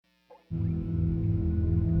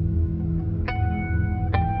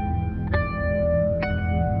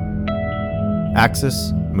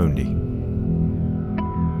Axis Mundi.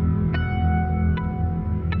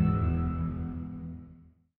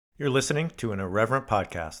 You're listening to an Irreverent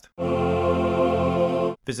podcast.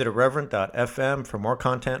 Visit irreverent.fm for more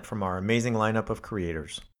content from our amazing lineup of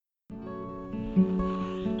creators.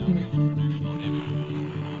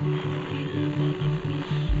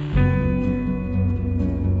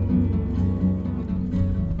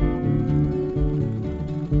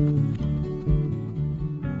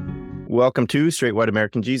 Welcome to Straight White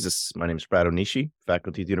American Jesus. My name is Brad Onishi,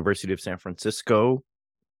 faculty at the University of San Francisco.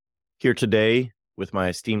 Here today with my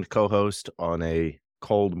esteemed co-host on a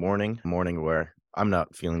cold morning where I'm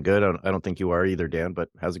not feeling good. I don't think you are either, Dan, but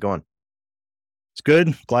how's it going? It's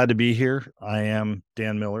good. Glad to be here. I am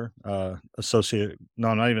Dan Miller, associate.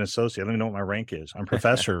 No, not even associate. I don't even know what my rank is. I'm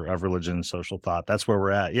professor of religion and social thought. That's where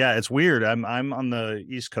we're at. Yeah, it's weird. I'm on the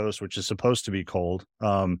East Coast, which is supposed to be cold.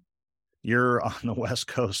 You're on the West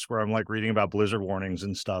Coast where I'm like reading about blizzard warnings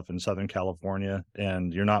and stuff in Southern California,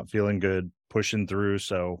 and you're not feeling good, pushing through.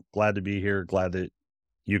 So glad to be here. Glad that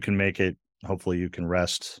you can make it. Hopefully you can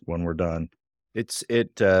rest when we're done. It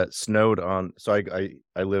snowed on. So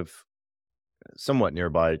I live somewhat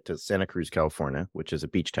nearby to Santa Cruz, California, which is a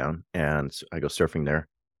beach town, and I go surfing there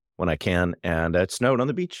when I can. And it snowed on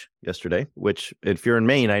the beach yesterday, which if you're in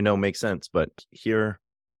Maine, I know makes sense, but here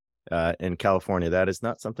in California, that is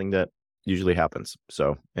not something that usually happens.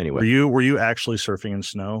 So anyway, were you actually surfing in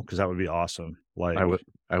snow? Because that would be awesome. Like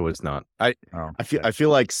I was not. I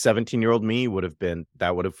feel like 17-year-old me would have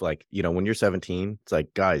like, when you're 17, it's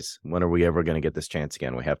like, guys, when are we ever going to get this chance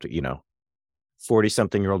again? We have to,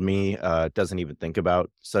 40-something-year-old me doesn't even think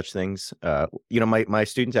about such things. My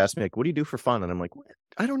students ask me, like, what do you do for fun? And I'm like,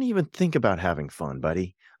 I don't even think about having fun,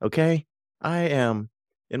 buddy. Okay. I am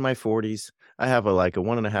in my 40s. I have a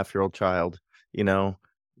 1.5-year-old child.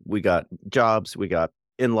 We got jobs, we got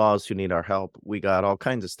in-laws who need our help, we got all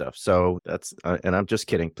kinds of stuff. So that's and I'm just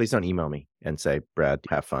kidding. Please don't email me and say, Brad,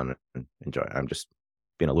 have fun and enjoy. I'm just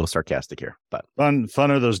being a little sarcastic here. But fun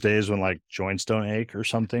are those days when like joints don't ache or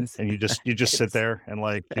something, and you just sit there and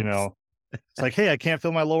it's like, hey, I can't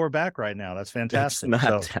feel my lower back right now. That's fantastic.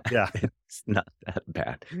 It's not that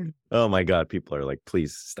bad. Oh my God, people are like,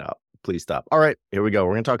 please stop. All right, here we go.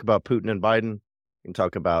 We're going to talk about Putin and Biden. We can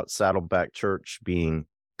talk about Saddleback Church being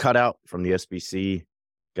cut out from the SBC.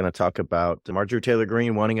 Going to talk about Marjorie Taylor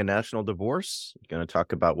Greene wanting a national divorce. Going to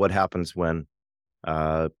talk about what happens when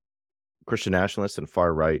Christian nationalists and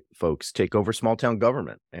far right folks take over small town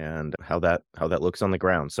government and how that looks on the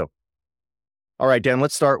ground. So, all right, Dan,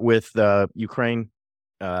 let's start with Ukraine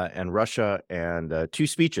and Russia and two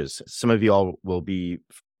speeches. Some of you all will be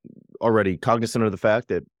already cognizant of the fact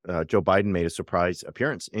that Joe Biden made a surprise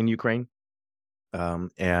appearance in Ukraine.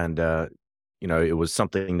 It was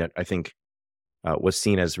something that I think was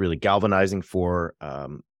seen as really galvanizing for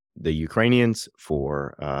the Ukrainians,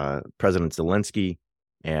 for President Zelensky,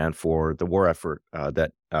 and for the war effort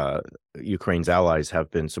that Ukraine's allies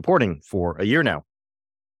have been supporting for a year now.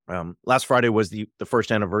 Last Friday was the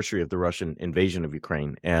first anniversary of the Russian invasion of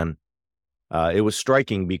Ukraine, and it was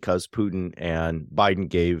striking because Putin and Biden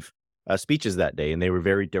gave speeches that day, and they were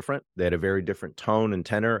very different. They had a very different tone and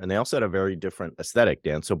tenor, and they also had a very different aesthetic,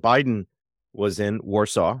 Dan. So Biden was in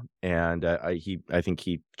Warsaw, and I think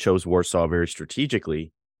he chose Warsaw very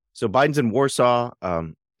strategically. So Biden's in Warsaw.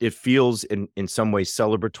 It feels in some ways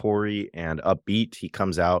celebratory and upbeat. He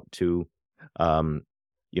comes out to, some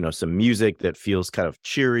music that feels kind of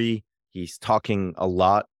cheery. He's talking a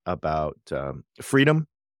lot about freedom.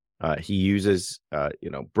 He uses,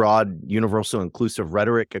 broad, universal, inclusive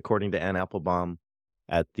rhetoric, according to Anne Applebaum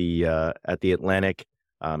at the Atlantic.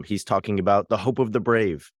 He's talking about the hope of the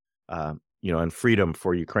brave, and freedom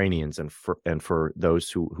for Ukrainians and for those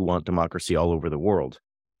who want democracy all over the world.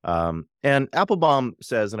 And Applebaum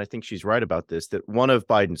says, and I think she's right about this, that one of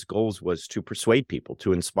Biden's goals was to persuade people,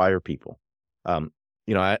 to inspire people.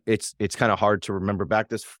 It's kind of hard to remember back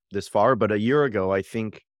this far, but a year ago, I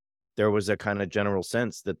think there was a kind of general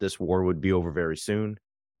sense that this war would be over very soon,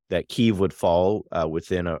 that Kyiv would fall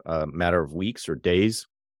within a matter of weeks or days.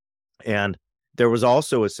 And there was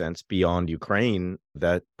also a sense beyond Ukraine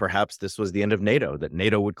that perhaps this was the end of NATO, that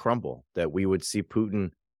NATO would crumble, that we would see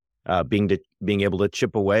Putin being able to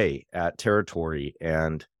chip away at territory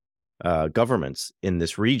and governments in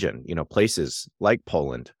this region, places like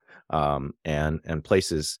Poland and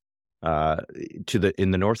places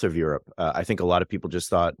in the north of Europe. I think a lot of people just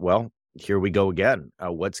thought, well, here we go again.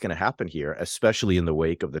 What's going to happen here, especially in the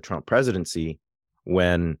wake of the Trump presidency,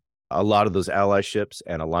 when a lot of those allyships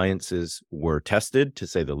and alliances were tested, to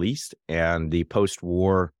say the least, and the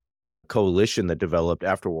post-war coalition that developed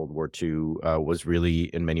after World War II was really,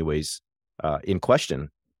 in many ways, in question.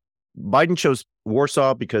 Biden chose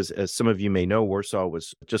Warsaw because, as some of you may know, Warsaw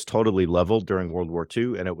was just totally leveled during World War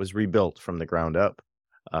II, and it was rebuilt from the ground up.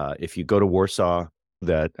 If you go to Warsaw,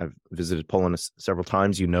 that I've visited Poland several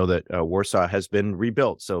times, you know that Warsaw has been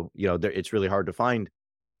rebuilt. So, it's really hard to find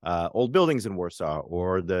old buildings in Warsaw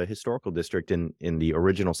or the historical district in the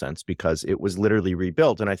original sense, because it was literally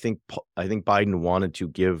rebuilt. And I think Biden wanted to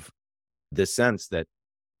give this sense that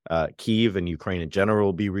Kyiv and Ukraine in general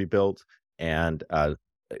will be rebuilt, and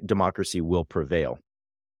democracy will prevail.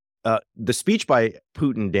 The speech by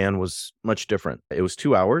Putin, Dan, was much different. It was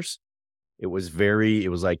 2 hours. It was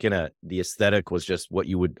like the aesthetic was just what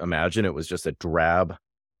you would imagine. It was just a drab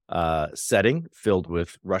setting filled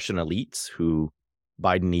with Russian elites who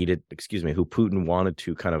Putin wanted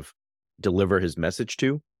to kind of deliver his message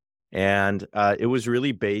to. And it was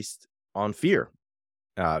really based on fear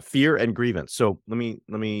and grievance. So let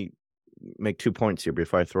me make 2 points here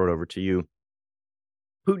before I throw it over to you.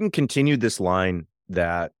 Putin continued this line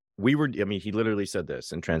that he literally said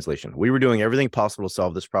this in translation: we were doing everything possible to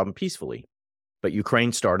solve this problem peacefully, but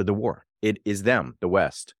Ukraine started the war. It is them, the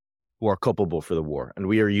West, who are culpable for the war, and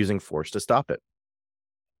we are using force to stop it.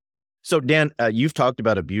 So, Dan, you've talked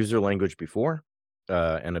about abuser language before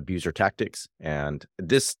and abuser tactics, and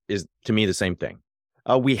this is, to me, the same thing.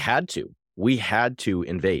 We had to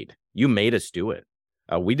invade. You made us do it.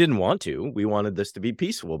 We didn't want to. We wanted this to be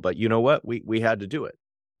peaceful, but you know what? We had to do it.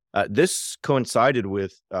 This coincided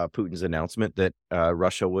with Putin's announcement that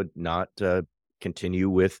Russia would not continue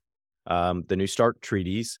with the New START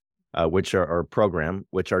treaties, which are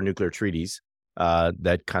nuclear treaties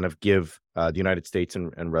that kind of give the United States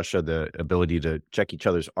and Russia the ability to check each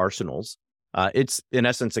other's arsenals. It's, in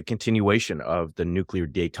essence, a continuation of the nuclear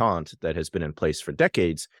détente that has been in place for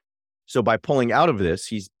decades. So by pulling out of this,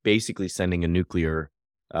 he's basically sending a nuclear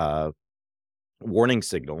warning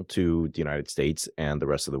signal to the United States and the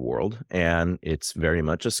rest of the world, and it's very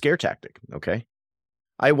much a scare tactic, okay?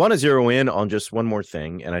 I want to zero in on just one more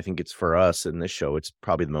thing, and I think it's for us in this show, it's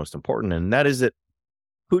probably the most important, and that is that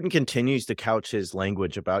Putin continues to couch his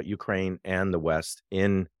language about Ukraine and the West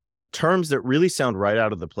in terms that really sound right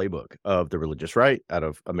out of the playbook of the religious right, out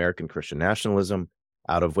of American Christian nationalism,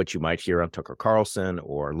 out of what you might hear on Tucker Carlson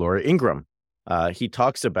or Laura Ingraham. He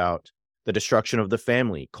talks about the destruction of the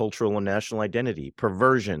family, cultural and national identity,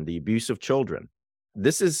 perversion, the abuse of children.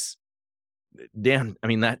 This is, Dan,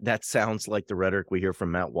 that sounds like the rhetoric we hear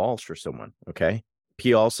from Matt Walsh or someone, okay?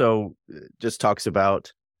 He also just talks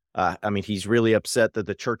about, he's really upset that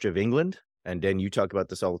the Church of England, and Dan, you talk about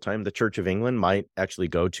this all the time, the Church of England might actually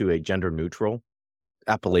go to a gender-neutral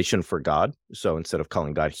appellation for God. So instead of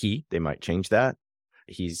calling God he, they might change that.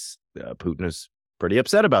 Putin is pretty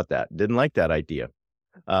upset about that, didn't like that idea.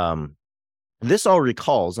 This all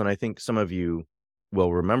recalls, and I think some of you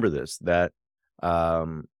will remember this, that let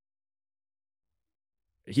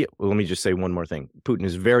me just say one more thing. Putin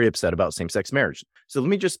is very upset about same-sex marriage. So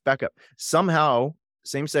let me just back up. Somehow,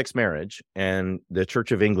 same-sex marriage and the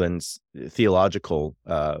Church of England's theological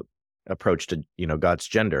approach to God's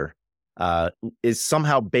gender is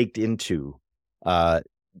somehow baked into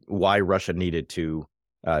why Russia needed to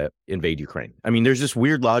invade Ukraine. There's this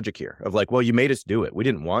weird logic here of like, well, you made us do it. We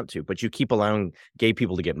didn't want to, but you keep allowing gay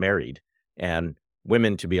people to get married and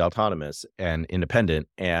women to be autonomous and independent.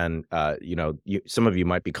 And, some of you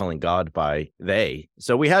might be calling God by they.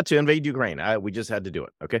 So we had to invade Ukraine. We just had to do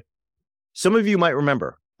it. Okay. Some of you might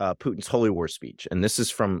remember Putin's Holy War speech, and this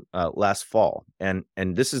is from last fall. And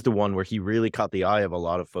this is the one where he really caught the eye of a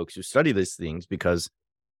lot of folks who study these things, because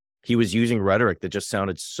he was using rhetoric that just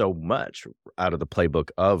sounded so much out of the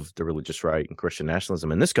playbook of the religious right and Christian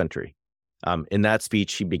nationalism in this country. In that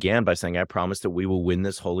speech, he began by saying, I promise that we will win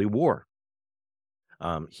this holy war.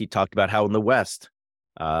 He talked about how in the West,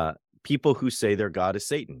 people who say their God is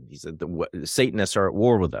Satan, he said the Satanists are at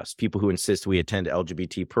war with us, people who insist we attend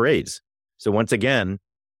LGBT parades. So once again,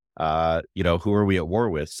 who are we at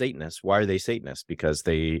war with? Satanists. Why are they Satanists? Because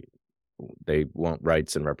they want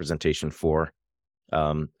rights and representation for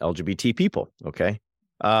LGBT people. Okay.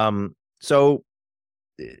 So,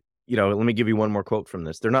 let me give you one more quote from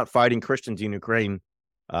this. They're not fighting Christians in Ukraine.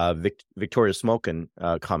 Victoria Smolkin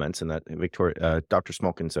comments, and that Dr.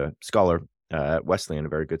 Smolkin's a scholar at Wesleyan, a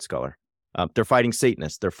very good scholar. They're fighting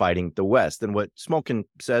Satanists. They're fighting the West. And what Smolkin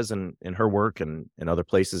says in her work and in other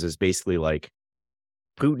places is basically like,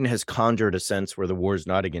 Putin has conjured a sense where the war is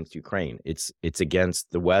not against Ukraine. It's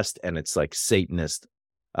against the West, and it's like Satanist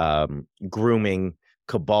grooming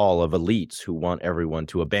cabal of elites who want everyone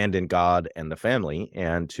to abandon God and the family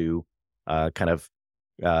and to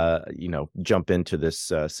jump into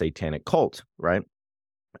this satanic cult, right?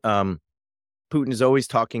 Putin is always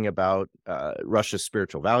talking about Russia's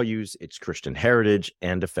spiritual values, its Christian heritage,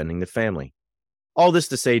 and defending the family. All this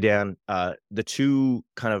to say, Dan, the two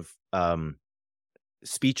kind of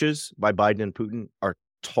speeches by Biden and Putin are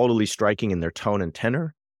totally striking in their tone and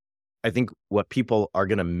tenor. I think what people are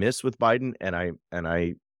going to miss with Biden, and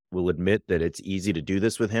I will admit that it's easy to do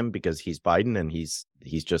this with him because he's Biden and he's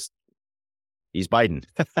Biden,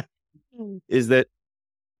 is that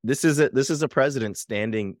this is a president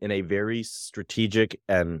standing in a very strategic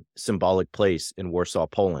and symbolic place in Warsaw,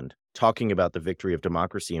 Poland, talking about the victory of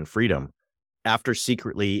democracy and freedom after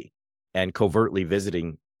secretly and covertly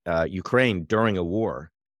visiting Ukraine during a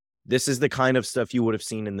war. This is the kind of stuff you would have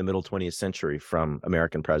seen in the middle 20th century from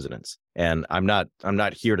American presidents. And I'm not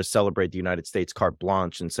here to celebrate the United States carte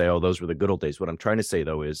blanche and say, oh, those were the good old days. What I'm trying to say,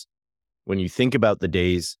 though, is when you think about the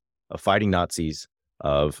days of fighting Nazis,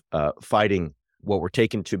 of fighting what were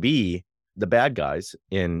taken to be the bad guys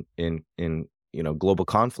in global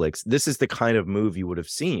conflicts, this is the kind of move you would have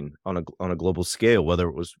seen on a global scale, whether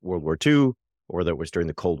it was World War II or whether it was during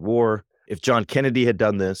the Cold War. If John Kennedy had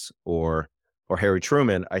done this or Harry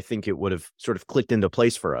Truman, I think it would have sort of clicked into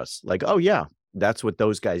place for us. Like, oh yeah, that's what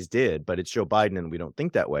those guys did, but it's Joe Biden and we don't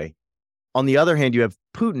think that way. On the other hand, you have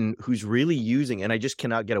Putin, who's really using, and I just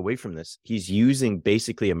cannot get away from this, he's using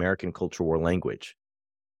basically American culture war language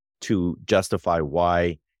to justify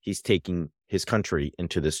why he's taking his country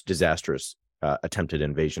into this disastrous attempted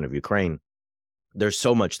invasion of Ukraine. There's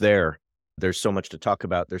so much there. There's so much to talk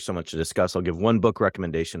about. There's so much to discuss. I'll give one book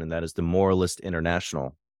recommendation, and that is The Moralist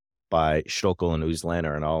International by Stoeckl and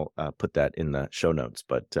Uslaner, and I'll put that in the show notes.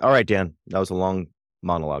 But all right, Dan, that was a long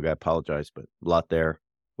monologue. I apologize, but a lot there.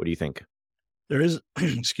 What do you think? There is,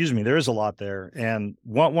 excuse me, there is a lot there. And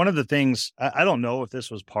one of the things, I don't know if this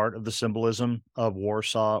was part of the symbolism of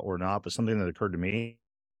Warsaw or not, but something that occurred to me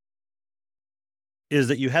is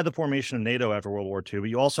that you had the formation of NATO after World War II, but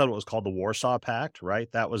you also had what was called the Warsaw Pact, right?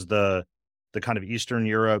 That was the kind of Eastern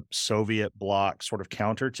Europe, Soviet bloc sort of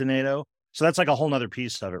counter to NATO. So that's like a whole nother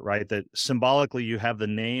piece of it, right? That symbolically you have the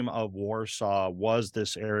name of Warsaw was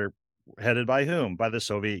this area headed by whom? By the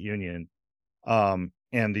Soviet Union.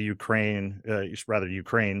 And the Ukraine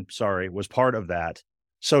was part of that.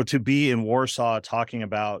 So to be in Warsaw talking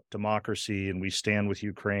about democracy and we stand with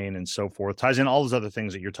Ukraine and so forth ties in all those other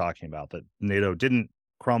things that you're talking about, that NATO didn't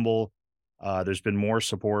crumble. There's been more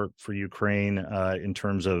support for Ukraine in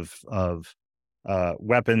terms of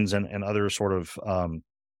weapons and other sort of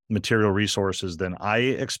material resources than I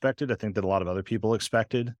expected. I think that a lot of other people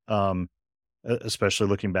expected, especially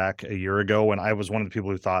looking back a year ago when I was one of the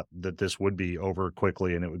people who thought that this would be over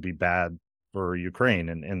quickly and it would be bad for Ukraine.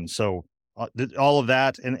 And so all of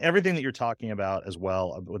that and everything that you're talking about as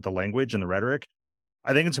well with the language and the rhetoric,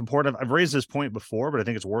 I think it's important. I've raised this point before, but I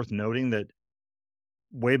think it's worth noting that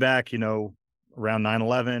way back, around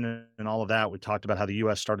 9/11 and all of that, we talked about how the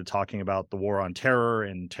U.S. started talking about the war on terror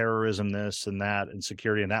and terrorism, this and that, and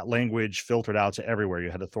security. And that language filtered out to everywhere.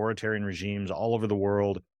 You had authoritarian regimes all over the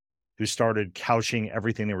world who started couching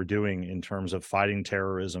everything they were doing in terms of fighting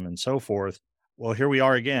terrorism and so forth. Well, here we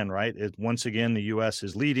are again, right? Once again, the U.S.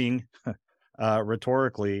 is leading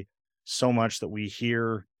rhetorically so much that we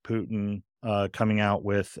hear Putin coming out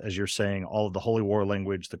with, as you're saying, all of the holy war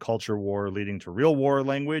language, the culture war leading to real war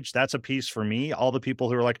language. That's a piece for me. All the people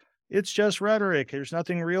who are like, it's just rhetoric, there's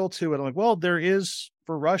nothing real to it. I'm like, well, there is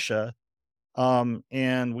for Russia.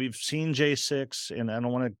 And we've seen J6, and I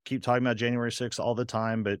don't want to keep talking about January 6th all the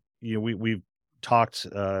time, but we've talked,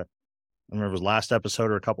 I remember it was last episode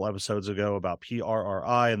or a couple episodes ago about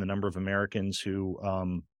PRRI and the number of Americans who,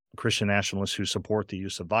 Christian nationalists who support the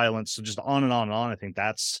use of violence. So just on and on and on. I think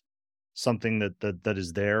that's something that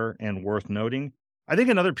is there and worth noting. I think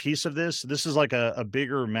another piece of this is like a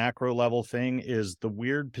bigger macro level thing, is the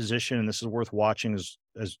weird position, and this is worth watching as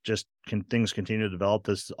just things continue to develop.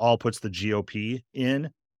 This all puts the GOP in,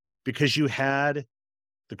 because you had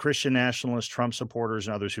the Christian nationalists, Trump supporters,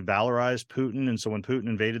 and others who valorized Putin. And so when Putin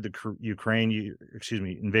invaded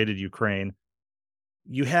invaded Ukraine,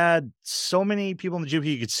 you had so many people in the GOP,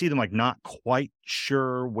 you could see them like not quite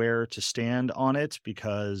sure where to stand on it,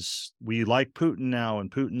 because we like Putin now and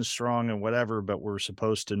Putin's strong and whatever, but we're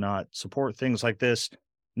supposed to not support things like this.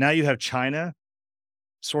 Now you have China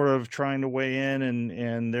sort of trying to weigh in,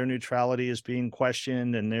 and their neutrality is being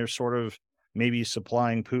questioned, and they're sort of maybe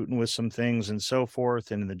supplying Putin with some things and so forth.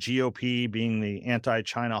 And the GOP being the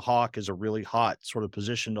anti-China hawk is a really hot sort of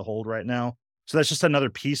position to hold right now. So that's just another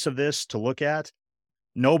piece of this to look at.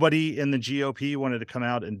 Nobody in the GOP wanted to come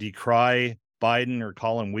out and decry Biden or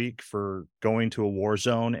call him weak for going to a war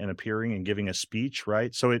zone and appearing and giving a speech,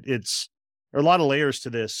 right? So it's there are a lot of layers to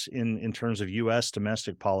this in terms of U.S.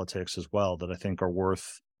 domestic politics as well that I think are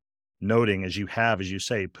worth noting, as you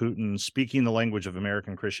say, Putin speaking the language of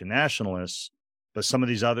American Christian nationalists, but some of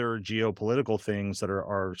these other geopolitical things that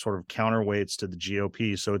are sort of counterweights to the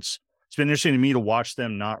GOP. So it's been interesting to me to watch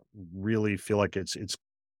them not really feel like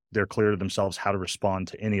they're clear to themselves how to respond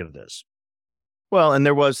to any of this. Well, and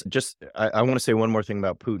there was just, I want to say one more thing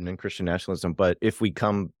about Putin and Christian nationalism, but if we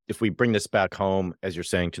bring this back home, as you're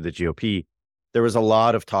saying, to the GOP, there was a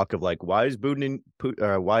lot of talk of like, why is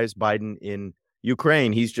Biden in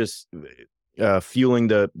Ukraine? He's just fueling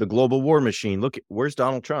the global war machine. Look, where's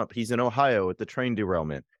Donald Trump? He's in Ohio at the train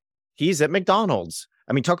derailment. He's at McDonald's.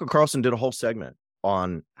 I mean, Tucker Carlson did a whole segment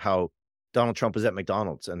on how Donald Trump was at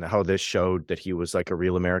McDonald's and how this showed that he was like a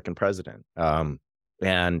real American president.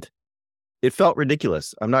 And it felt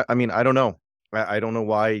ridiculous. I don't know. I don't know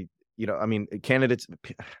why,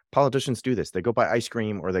 politicians do this. They go buy ice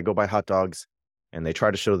cream or they go buy hot dogs and they try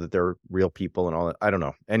to show that they're real people and all that. I don't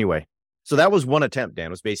know. Anyway, so that was one attempt, Dan. It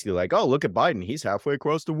was basically like, oh, look at Biden. He's halfway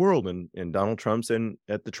across the world and Donald Trump's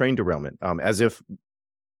at the train derailment, as if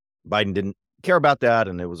Biden didn't care about that.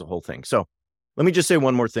 And it was a whole thing. So let me just say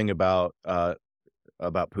one more thing about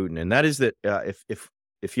Putin. And that is that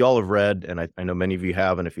if y'all have read, and I know many of you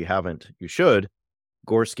have, and if you haven't, you should,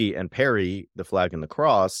 Gorski and Perry, The Flag and the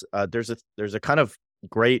Cross, there's a kind of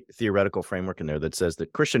great theoretical framework in there that says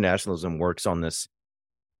that Christian nationalism works on this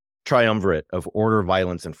triumvirate of order,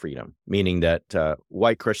 violence, and freedom, meaning that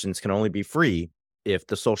white Christians can only be free if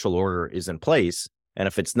the social order is in place. And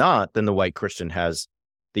if it's not, then the white Christian has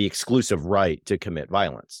the exclusive right to commit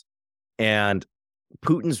violence. And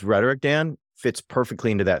Putin's rhetoric, Dan, fits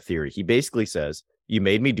perfectly into that theory. He basically says, you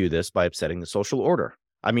made me do this by upsetting the social order.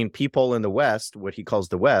 I mean, people in the West, what he calls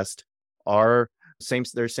the West,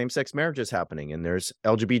 there's same-sex marriages happening, and there's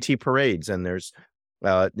LGBT parades, and there's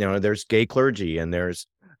gay clergy, and there's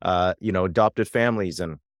adopted families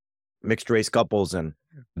and mixed race couples, and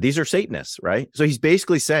these are Satanists, right? So he's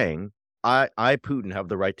basically saying, I Putin have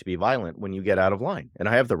the right to be violent when you get out of line, and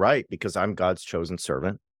I have the right because I'm God's chosen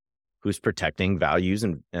servant who's protecting values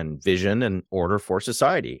and vision and order for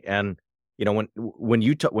society. And when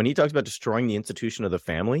he talks about destroying the institution of the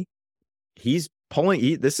family, this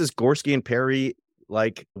is Gorski and Perry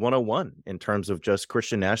like 101 in terms of just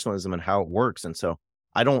Christian nationalism and how it works. And so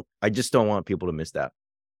I just don't want people to miss that.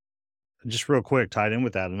 Just real quick, tied in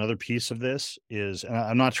with that, another piece of this is, and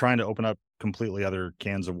I'm not trying to open up completely other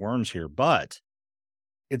cans of worms here, but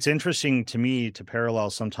it's interesting to me to parallel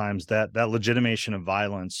sometimes that legitimation of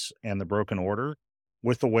violence and the broken order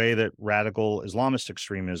with the way that radical Islamist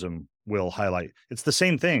extremism will highlight. It's the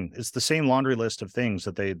same thing. It's the same laundry list of things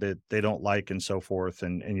that they don't like and so forth.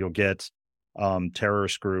 And you'll get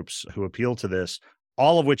terrorist groups who appeal to this,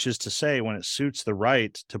 all of which is to say, when it suits the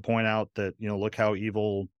right to point out that, look how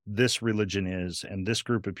evil this religion is and this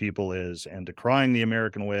group of people is, and decrying the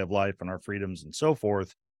American way of life and our freedoms and so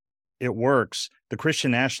forth, it works. The Christian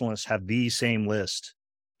nationalists have the same list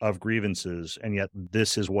of grievances, and yet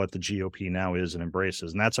this is what the GOP now is and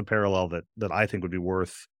embraces. And that's a parallel that I think would be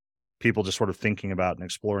worth people just sort of thinking about and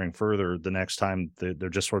exploring further the next time they're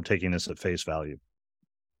just sort of taking this at face value.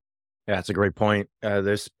 Yeah, that's a great point.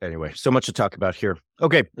 Anyway, so much to talk about here.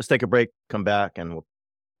 Okay, let's take a break, come back, and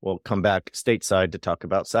we'll come back stateside to talk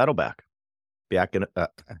about Saddleback. Back in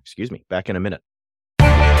a minute.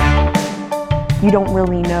 You don't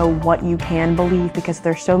really know what you can believe because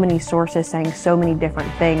there's so many sources saying so many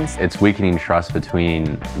different things. It's weakening trust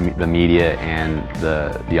between the media and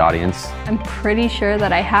the audience. I'm pretty sure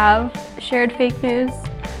that I have shared fake news,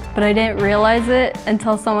 but I didn't realize it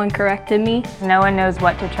until someone corrected me. No one knows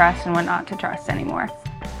what to trust and what not to trust anymore.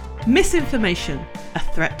 Misinformation, a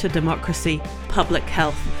threat to democracy, public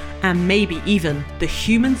health, and maybe even the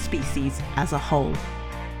human species as a whole.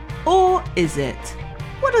 Or is it?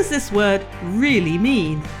 What does this word really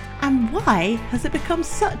mean? And why has it become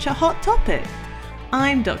such a hot topic?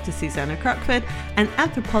 I'm Dr. Susanna Crockford, an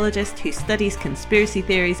anthropologist who studies conspiracy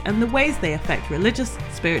theories and the ways they affect religious,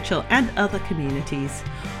 spiritual, and other communities.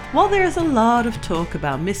 While there is a lot of talk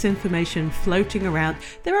about misinformation floating around,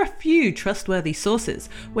 there are a few trustworthy sources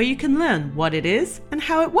where you can learn what it is and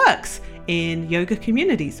how it works in yoga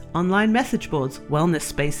communities, online message boards, wellness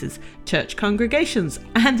spaces, church congregations,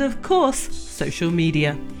 and of course, social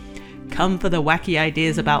media. Come for the wacky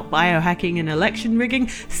ideas about biohacking and election rigging,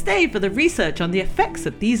 stay for the research on the effects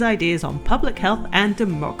of these ideas on public health and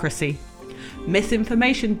democracy.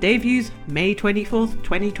 Misinformation debuts May 24th,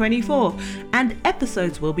 2024, and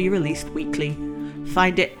episodes will be released weekly.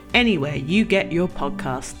 Find it anywhere you get your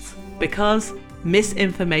podcasts, because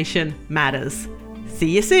misinformation matters.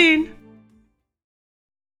 See you soon!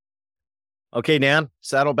 Okay, Dan,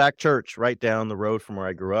 Saddleback Church, right down the road from where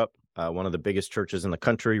I grew up. One of the biggest churches in the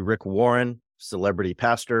country. Rick Warren, celebrity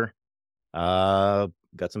pastor. Got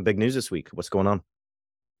some big news this week. What's going on?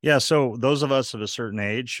 Yeah, so those of us of a certain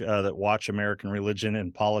age that watch American religion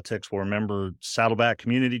and politics will remember Saddleback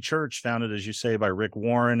Community Church, founded, as you say, by Rick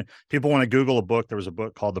Warren. People want to Google a book. There was a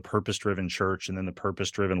book called The Purpose-Driven Church and then The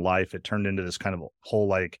Purpose-Driven Life. It turned into this kind of whole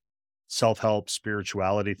like self-help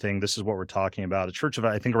spirituality thing. This is what we're talking about. A church of,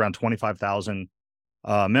 I think, around 25,000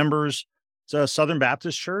 members. It's a Southern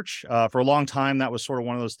Baptist church. For a long time, that was sort of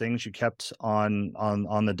one of those things you kept on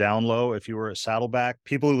the down low if you were at Saddleback.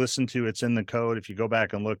 People who listen to It's in the Code, if you go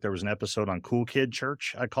back and look, there was an episode on Cool Kid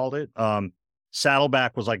Church, I called it.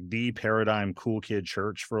 Saddleback was like the paradigm cool kid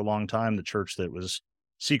church for a long time, the church that was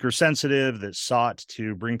seeker sensitive, that sought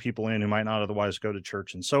to bring people in who might not otherwise go to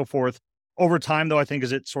church and so forth. Over time, though, I think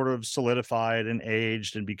as it sort of solidified and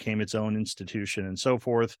aged and became its own institution and so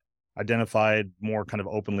forth, identified more kind of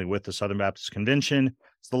openly with the Southern Baptist Convention.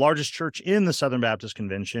 It's the largest church in the Southern Baptist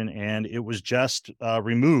Convention, and it was just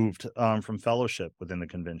removed from fellowship within the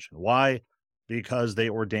convention. Why? Because they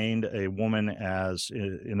ordained a woman as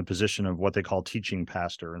in a position of what they call teaching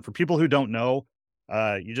pastor. And for people who don't know,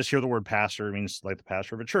 you just hear the word pastor, it means like the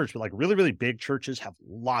pastor of a church, but like really, really big churches have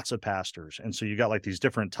lots of pastors. And so you got like these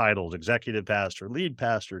different titles: executive pastor, lead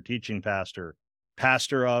pastor, teaching pastor,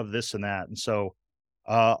 pastor of this and that. And so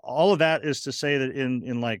all of that is to say that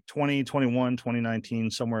in like 2021, 2019,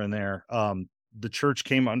 somewhere in there, the church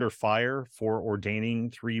came under fire for ordaining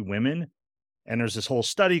 3 women. And there's this whole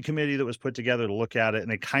study committee that was put together to look at it.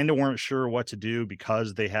 And they kind of weren't sure what to do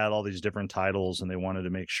because they had all these different titles and they wanted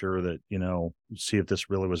to make sure that, see if this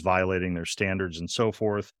really was violating their standards and so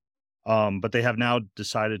forth. But they have now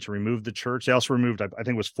decided to remove the church. They also removed, I think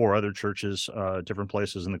it was 4 other churches, different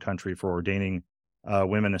places in the country, for ordaining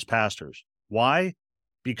women as pastors. Why?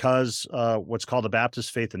 Because what's called the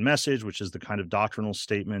Baptist Faith and Message, which is the kind of doctrinal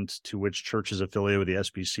statement to which churches affiliated with the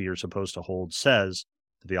SBC are supposed to hold, says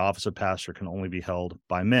that the office of pastor can only be held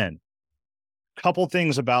by men. Couple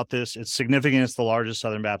things about this. It's significant. It's the largest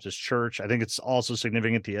Southern Baptist church. I think it's also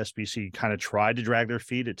significant the SBC kind of tried to drag their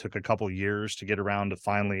feet. It took a couple years to get around to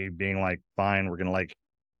finally being like, fine, we're going to like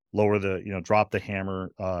lower the, drop the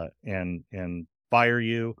hammer and fire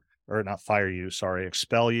you, or not fire you, sorry,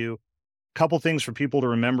 expel you. Couple things for people to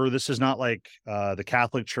remember. This is not like the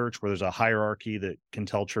Catholic Church where there's a hierarchy that can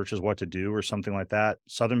tell churches what to do or something like that.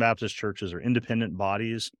 Southern Baptist churches are independent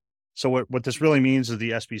bodies. So what this really means is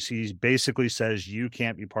the SBC basically says you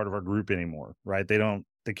can't be part of our group anymore, right?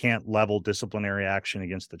 They can't level disciplinary action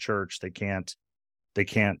against the church. They can't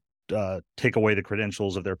take away the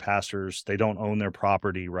credentials of their pastors. They don't own their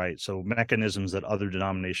property, right? So mechanisms that other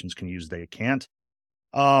denominations can use, they can't.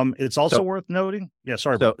 It's also worth noting. Yeah,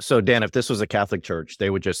 sorry. So Dan, if this was a Catholic church, they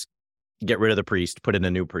would just get rid of the priest, put in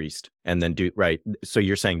a new priest, and then do right. So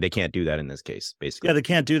you're saying they can't do that in this case, basically? Yeah, they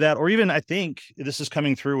can't do that. Or even I think this is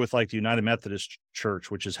coming through with like the United Methodist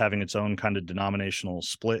Church, which is having its own kind of denominational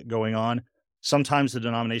split going on. Sometimes the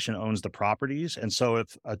denomination owns the properties. And so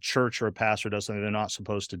if a church or a pastor does something they're not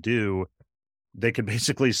supposed to do, they could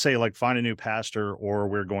basically say like, find a new pastor or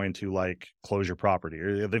we're going to like close your property.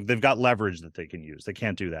 Or they've got leverage that they can use. They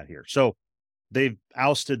can't do that here. So they've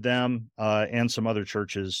ousted them and some other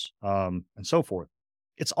churches and so forth.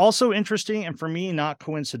 It's also interesting, and for me, not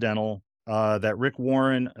coincidental, that Rick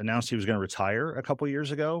Warren announced he was going to retire a couple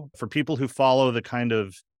years ago. For people who follow the kind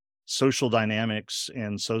of social dynamics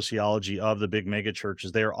and sociology of the big mega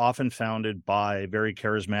churches, they are often founded by very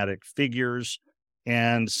charismatic figures.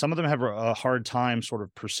 And some of them have a hard time sort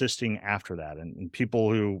of persisting after that. And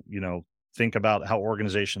people who, think about how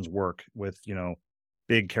organizations work with,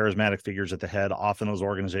 big charismatic figures at the head, often those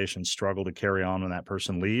organizations struggle to carry on when that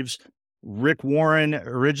person leaves. Rick Warren,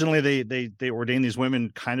 originally they ordained these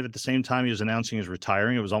women kind of at the same time he was announcing he was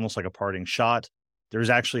retiring. It was almost like a parting shot.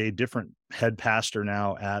 There's actually a different head pastor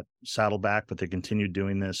now at Saddleback, but they continued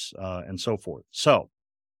doing this and so forth. So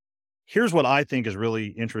here's what I think is really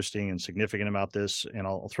interesting and significant about this, and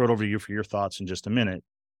I'll throw it over to you for your thoughts in just a minute.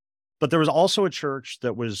 But there was also a church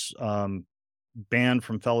that was banned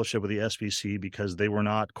from fellowship with the SBC because they were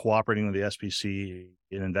not cooperating with the SBC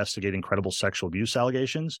in investigating credible sexual abuse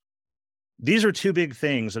allegations. These are 2 big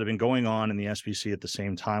things that have been going on in the SBC at the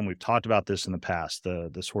same time. We've talked about this in the past, the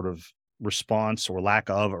sort of response or lack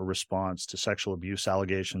of a response to sexual abuse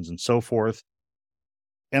allegations and so forth.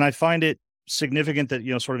 And I find it significant that,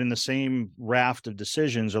 sort of in the same raft of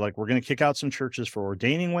decisions are like, we're going to kick out some churches for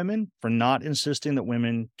ordaining women, for not insisting that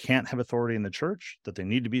women can't have authority in the church, that they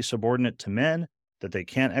need to be subordinate to men, that they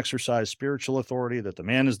can't exercise spiritual authority, that the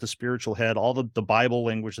man is the spiritual head, all the Bible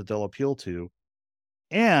language that they'll appeal to.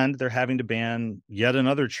 And they're having to ban yet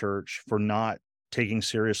another church for not taking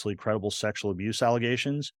seriously credible sexual abuse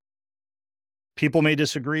allegations. People may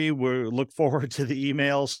disagree. We look forward to the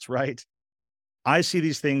emails, right? I see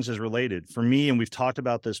these things as related. For me, and we've talked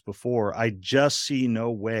about this before, I just see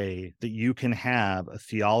no way that you can have a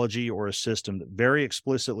theology or a system that very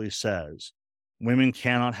explicitly says women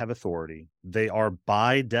cannot have authority. They are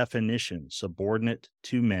by definition subordinate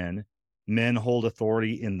to men. Men hold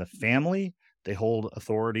authority in the family. They hold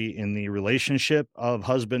authority in the relationship of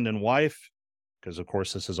husband and wife, because of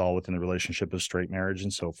course this is all within the relationship of straight marriage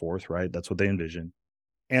and so forth, right? That's what they envision.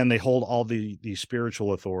 And they hold all the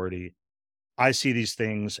spiritual authority. I see these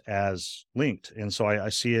things as linked. And so I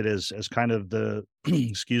see it as kind of the,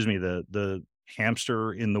 excuse me, the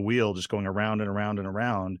hamster in the wheel, just going around and around and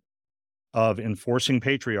around of enforcing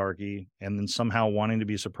patriarchy and then somehow wanting to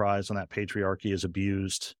be surprised when that patriarchy is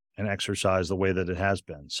abused and exercised the way that it has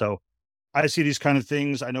been. So I see these kind of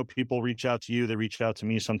things. I know people reach out to you. They reach out to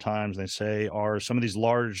me sometimes. And they say, are some of these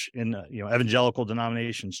large evangelical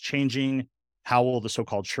denominations changing? How will the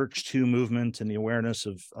so-called Church 2 movement and the awareness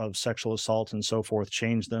of sexual assault and so forth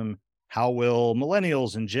change them? How will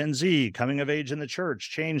millennials and Gen Z coming of age in the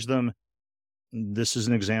church change them? This is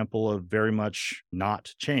an example of very much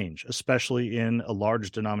not change, especially in a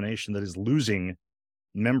large denomination that is losing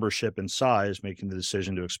membership and size, making the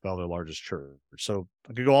decision to expel their largest church. So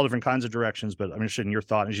I could go all different kinds of directions, but I'm interested in your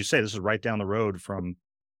thought. As you say, this is right down the road from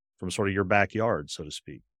sort of your backyard, so to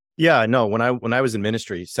speak. Yeah, no, when I was in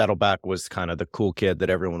ministry, Saddleback was kind of the cool kid that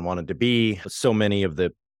everyone wanted to be. So many of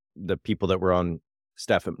the people that were on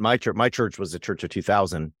staff at my church was a church of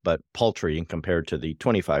 2,000, but paltry compared to the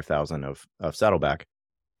 25,000 of Saddleback.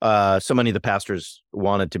 So many of the pastors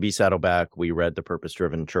wanted to be Saddleback. We read The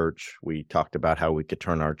Purpose-Driven Church. We talked about how we could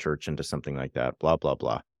turn our church into something like that, blah, blah,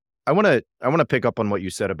 blah. I want to pick up on what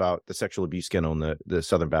you said about the sexual abuse scandal in the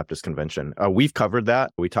Southern Baptist Convention. We've covered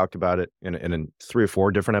that. We talked about it in 3 or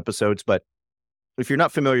 4 different episodes. But if you're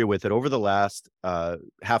not familiar with it, over the last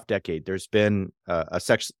half decade, there's been a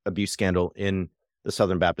sex abuse scandal in the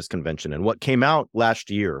Southern Baptist Convention. And what came out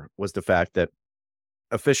last year was the fact that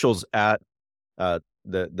officials at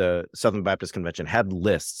the Southern Baptist Convention had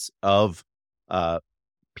lists of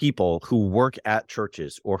people who work at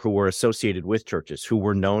churches or who were associated with churches who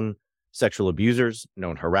were known sexual abusers,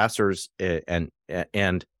 known harassers,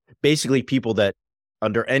 and basically people that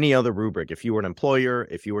under any other rubric, if you were an employer,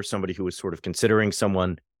 if you were somebody who was sort of considering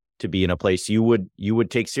someone to be in a place, you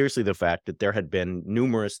would take seriously the fact that there had been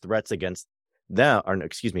numerous threats against them, or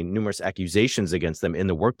numerous accusations against them in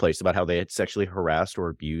the workplace about how they had sexually harassed or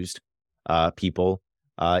abused people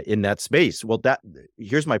in that space. Well,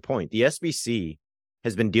 here's my point. The SBC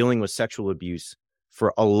has been dealing with sexual abuse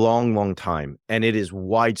for a long, long time, and it is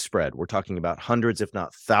widespread. We're talking about hundreds, if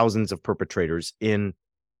not thousands, of perpetrators in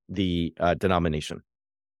the denomination.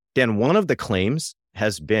 Dan, one of the claims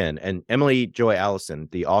has been, and Emily Joy Allison,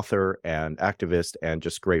 the author and activist and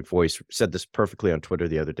just great voice, said this perfectly on Twitter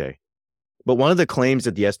the other day. But one of the claims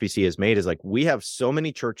that the SBC has made is like, we have so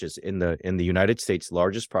many churches in the United States,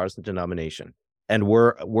 largest Protestant denomination, and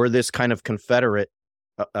we're this kind of Confederate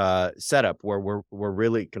setup where we're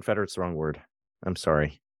really, Confederate's the wrong word. I'm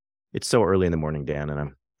sorry. It's so early in the morning, Dan,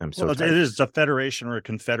 and I'm so tired. It is a federation or a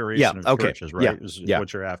confederation of churches, right? Is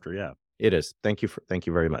what you're after. Yeah, it is. Thank you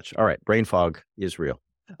very much. All right. Brain fog is real.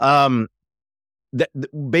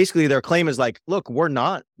 Basically their claim is like, look, we're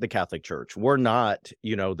not the Catholic Church. We're not,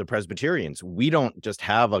 the Presbyterians. We don't just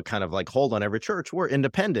have a kind of like hold on every church. We're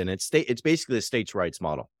independent. It's basically the states' rights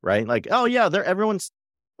model, right? Like, oh yeah, everyone's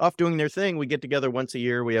off doing their thing. We get together once a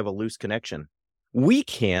year. We have a loose connection. We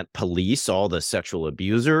can't police all the sexual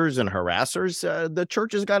abusers and harassers. The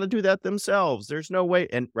church has got to do that themselves. There's no way.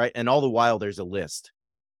 And all the while there's a list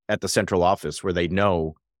at the central office where they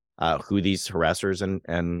know who these harassers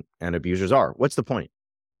and abusers are. What's the point?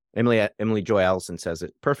 Emily Joy Allison says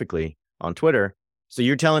it perfectly on Twitter. So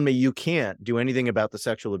you're telling me you can't do anything about the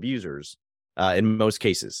sexual abusers in most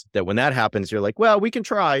cases, that when that happens, you're like, well, we can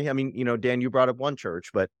try. I mean, Dan, you brought up one church,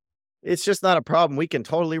 but it's just not a problem we can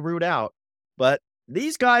totally root out. But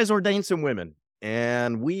these guys ordained some women,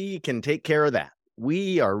 and we can take care of that.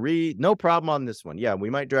 We are no problem on this one. Yeah,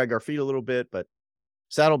 we might drag our feet a little bit, but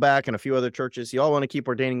Saddleback and a few other churches, you all want to keep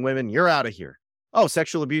ordaining women, you're out of here. Oh,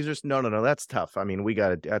 sexual abusers? No, that's tough. I mean,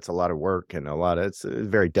 that's a lot of work and it's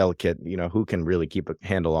very delicate. Who can really keep a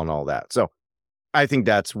handle on all that? So I think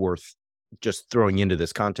that's worth just throwing into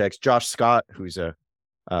this context. Josh Scott, who's a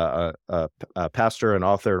pastor and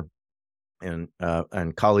author and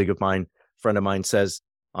colleague of mine, friend of mine, says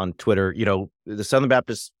on Twitter, the Southern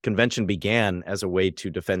Baptist Convention began as a way to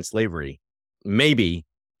defend slavery. Maybe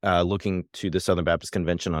looking to the Southern Baptist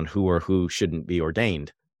Convention on who or who shouldn't be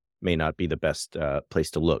ordained may not be the best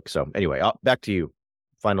place to look. So anyway, back to you.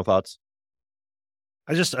 Final thoughts?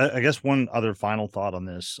 I guess one other final thought on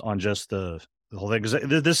this, on just the whole thing,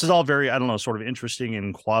 because this is all very, I don't know, sort of interesting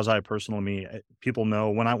and quasi-personal to me. People know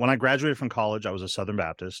when I graduated from college, I was a Southern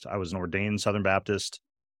Baptist. I was an ordained Southern Baptist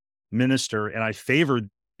minister, and I favored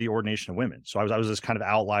the ordination of women. So I was this kind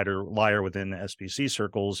of liar within the SBC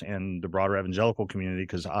circles and the broader evangelical community,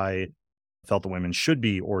 because I felt the women should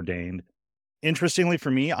be ordained. Interestingly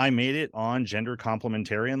for me, I made it on gender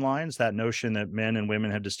complementarian lines, that notion that men and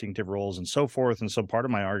women have distinctive roles and so forth. And so part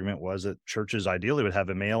of my argument was that churches ideally would have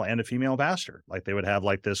a male and a female pastor. Like they would have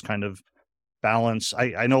like this kind of balance.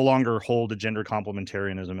 I no longer hold to gender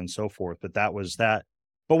complementarianism and so forth, but that was that.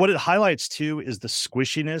 But what it highlights too is the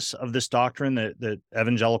squishiness of this doctrine that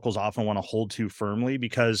evangelicals often want to hold to firmly,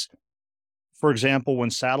 because, for example,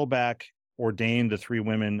 when Saddleback ordained the 3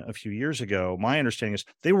 women a few years ago, my understanding is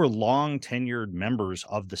they were long tenured members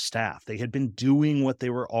of the staff. They had been doing what they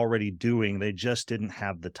were already doing. They just didn't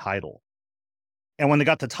have the title. And when they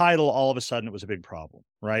got the title, all of a sudden it was a big problem,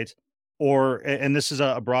 right? And this is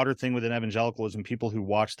a broader thing within evangelicalism. People who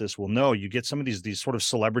watch this will know you get some of these sort of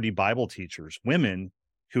celebrity Bible teachers, women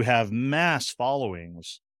who have mass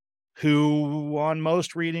followings, who on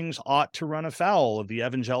most readings ought to run afoul of the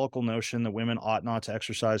evangelical notion that women ought not to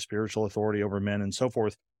exercise spiritual authority over men and so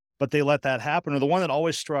forth, but they let that happen. Or the one that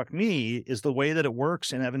always struck me is the way that it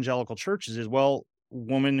works in evangelical churches is, well,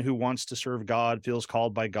 woman who wants to serve God, feels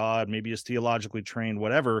called by God, maybe is theologically trained,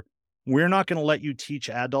 whatever, we're not going to let you teach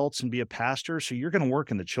adults and be a pastor, so you're going to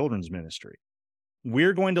work in the children's ministry.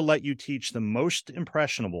 We're going to let you teach the most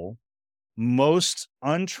impressionable, most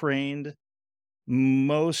untrained,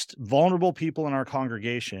 most vulnerable people in our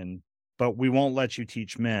congregation, but we won't let you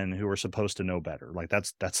teach men who are supposed to know better. Like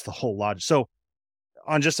that's the whole logic. So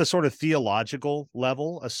on just a sort of theological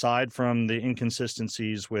level, aside from the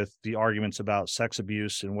inconsistencies with the arguments about sex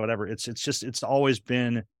abuse and whatever, it's always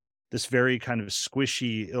been this very kind of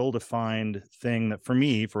squishy, ill-defined thing that for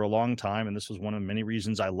me, for a long time, and this was one of many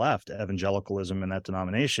reasons I left evangelicalism and that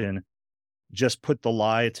denomination, just put the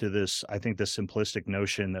lie to this, I think, this simplistic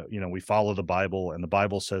notion that, we follow the Bible and the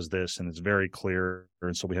Bible says this and it's very clear.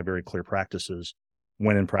 And so we have very clear practices,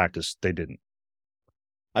 when in practice they didn't.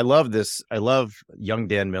 I love this. I love young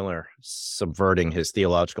Dan Miller subverting his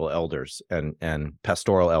theological elders and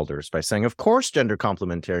pastoral elders by saying, of course, gender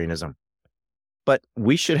complementarianism, but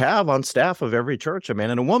we should have on staff of every church a man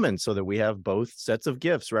and a woman so that we have both sets of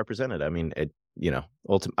gifts represented. I mean,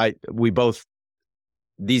 we both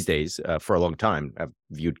these days, for a long time, have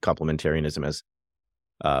viewed complementarianism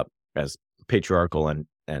as patriarchal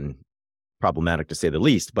and problematic, to say the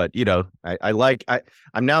least. But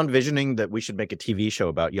I'm now envisioning that we should make a TV show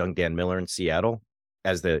about young Dan Miller in Seattle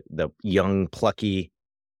as the young, plucky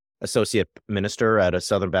associate minister at a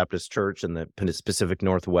Southern Baptist church in the Pacific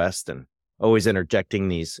Northwest, and always interjecting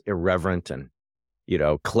these irreverent and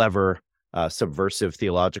clever subversive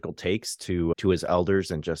theological takes to his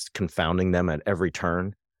elders and just confounding them at every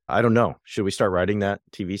turn. I don't know. Should we start writing that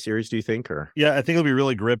TV series, do you think? Or yeah, I think it'll be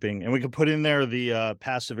really gripping. And we could put in there the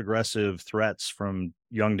passive aggressive threats from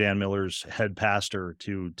young Dan Miller's head pastor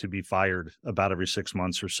to be fired about every 6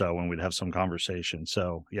 months or so, when we'd have some conversation.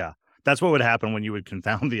 So yeah, that's what would happen when you would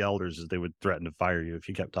confound the elders, is they would threaten to fire you if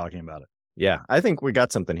you kept talking about it. Yeah, I think we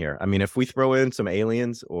got something here. I mean, if we throw in some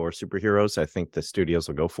aliens or superheroes, I think the studios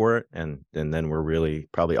will go for it. And then we're really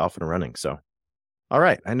probably off and running. So, all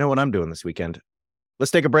right, I know what I'm doing this weekend.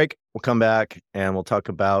 Let's take a break. We'll come back and we'll talk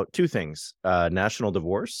about 2 things, national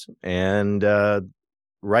divorce and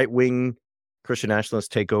right-wing Christian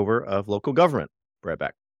nationalist takeover of local government. Right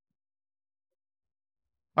back.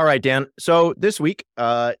 All right, Dan. So this week,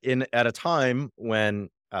 at a time when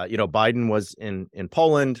Biden was in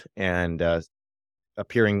Poland and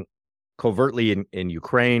appearing covertly in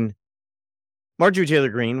Ukraine, Marjorie Taylor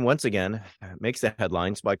Greene once again makes the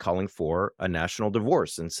headlines by calling for a national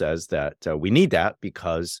divorce and says that we need that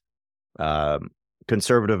because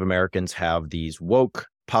conservative Americans have these woke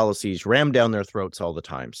policies rammed down their throats all the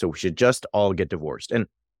time. So we should just all get divorced. And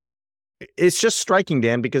it's just striking,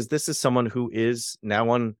 Dan, because this is someone who is now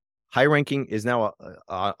on high-ranking, is now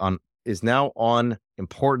on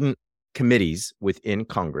important committees within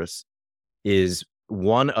Congress, is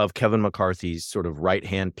one of Kevin McCarthy's sort of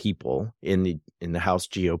right-hand people in the House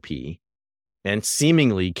GOP, and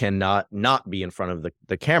seemingly cannot not be in front of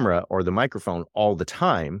the camera or the microphone all the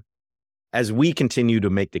time. As we continue to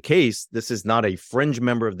make the case, this is not a fringe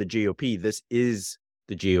member of the GOP. This is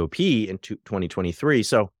the GOP in 2023.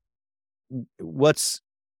 So what's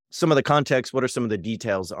some of the context, what are some of the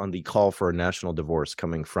details on the call for a national divorce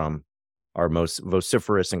coming from our most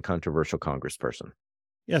vociferous and controversial congressperson?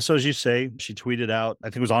 Yeah, so as you say, she tweeted out, I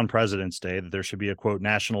think it was on President's Day, that there should be a, quote,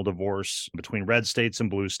 national divorce between red states and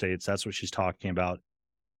blue states. That's what she's talking about.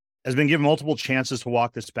 Has been given multiple chances to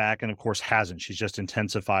walk this back, and of course hasn't. She's just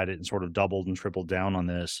intensified it and sort of doubled and tripled down on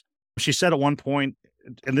this. She said at one point,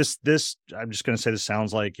 and this I'm just going to say this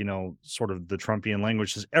sounds like, sort of the Trumpian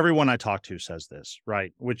language, says everyone I talk to says this,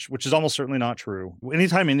 right? Which is almost certainly not true.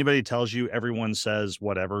 Anytime anybody tells you everyone says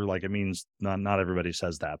whatever, like, it means not everybody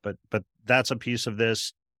says that, but that's a piece of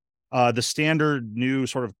this. The standard new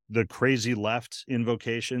sort of the crazy left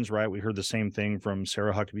invocations, right? We heard the same thing from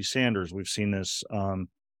Sarah Huckabee Sanders. We've seen this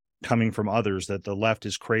coming from others, that the left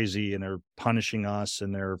is crazy and they're punishing us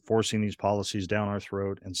and they're forcing these policies down our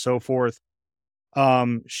throat and so forth.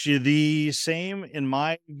 The same, in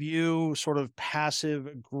my view, sort of passive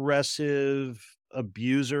aggressive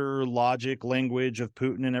abuser logic language of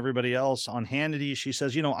Putin and everybody else on Hannity. She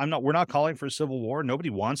says, we're not calling for a civil war.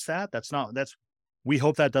 Nobody wants that. We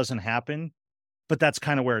hope that doesn't happen, but that's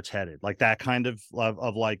kind of where it's headed. Like that kind of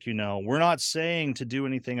like, we're not saying to do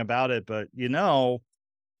anything about it, but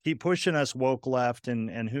keep pushing us woke left,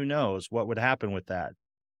 and who knows what would happen with that.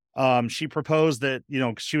 She proposed that,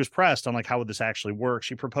 she was pressed on like, how would this actually work?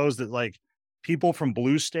 She proposed that like people from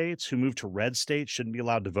blue states who move to red states shouldn't be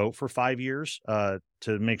allowed to vote for 5 years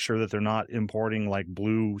to make sure that they're not importing like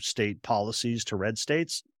blue state policies to red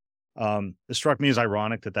states. It struck me as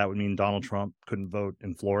ironic that would mean Donald Trump couldn't vote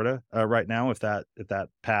in Florida right now if that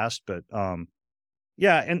passed. But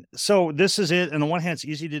yeah, and so this is it. On the one hand, it's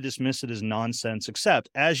easy to dismiss it as nonsense, except,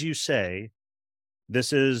 as you say,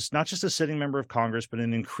 this is not just a sitting member of Congress, but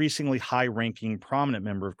an increasingly high-ranking, prominent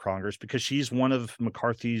member of Congress, because she's one of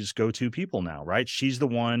McCarthy's go-to people now, right? She's the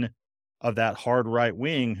one of that hard right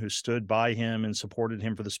wing who stood by him and supported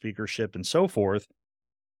him for the speakership and so forth.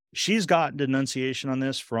 She's gotten denunciation on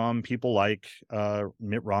this from people like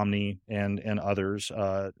Mitt Romney and others,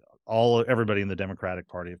 everybody in the Democratic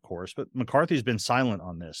Party, of course. But McCarthy's been silent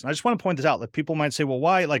on this. And I just want to point this out. Like, people might say, well,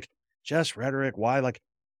 why? Like, just rhetoric. Why? Like,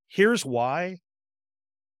 here's why.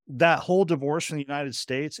 That whole divorce from the United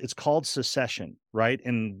States, it's called secession, right?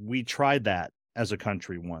 And we tried that as a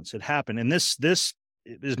country once. It happened. And this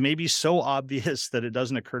is maybe so obvious that it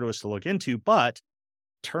doesn't occur to us to look into, but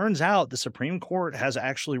turns out the Supreme Court has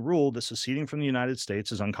actually ruled that seceding from the United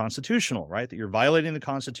States is unconstitutional, right? That you're violating the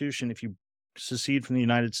Constitution if you secede from the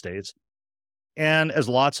United States. And as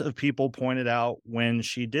lots of people pointed out when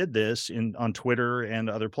she did this on Twitter and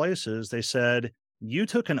other places, they said, you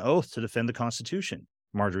took an oath to defend the Constitution,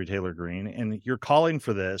 Marjorie Taylor Greene, and you're calling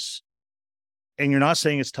for this. And you're not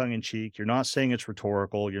saying it's tongue in cheek. You're not saying it's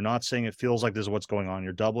rhetorical. You're not saying it feels like this is what's going on.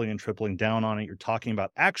 You're doubling and tripling down on it. You're talking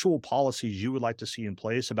about actual policies you would like to see in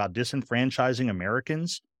place about disenfranchising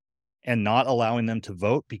Americans and not allowing them to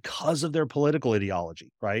vote because of their political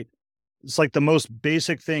ideology, right? It's like the most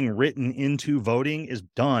basic thing written into voting is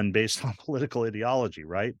done based on political ideology,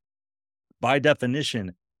 right? By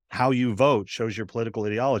definition, how you vote shows your political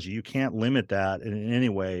ideology. You can't limit that in any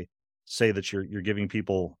way, say that you're giving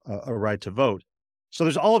people a right to vote. So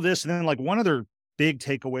there's all of this. And then like one other big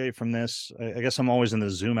takeaway from this, I guess I'm always in the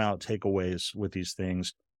zoom out takeaways with these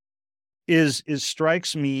things, is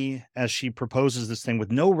strikes me as she proposes this thing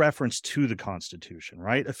with no reference to the Constitution,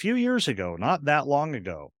 right? A few years ago, not that long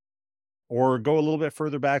ago, or go a little bit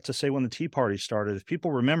further back to say when the Tea Party started, if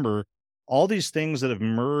people remember, all these things that have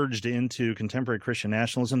merged into contemporary Christian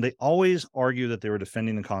nationalism, they always argue that they were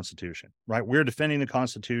defending the Constitution, right? We're defending the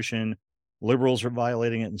Constitution, liberals are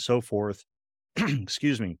violating it, and so forth.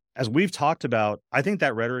 Excuse me. As we've talked about, I think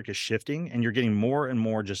that rhetoric is shifting, and you're getting more and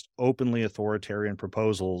more just openly authoritarian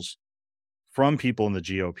proposals from people in the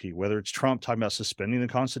GOP, whether it's Trump talking about suspending the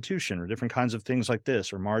Constitution or different kinds of things like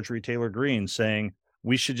this, or Marjorie Taylor Greene saying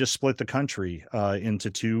we should just split the country into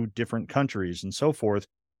two different countries and so forth.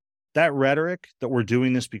 That rhetoric that we're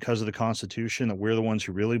doing this because of the Constitution, that we're the ones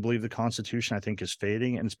who really believe the Constitution, I think is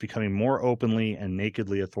fading, and it's becoming more openly and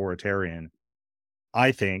nakedly authoritarian,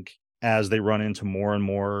 I think, as they run into more and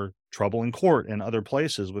more trouble in court and other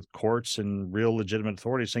places with courts and real legitimate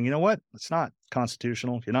authorities saying, you know what, it's not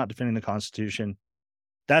constitutional. You're not defending the Constitution.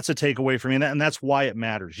 That's a takeaway for me. And that's why it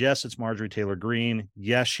matters. Yes, it's Marjorie Taylor Greene.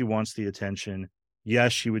 Yes, she wants the attention.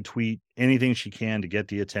 Yes, she would tweet anything she can to get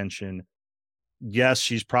the attention. Yes,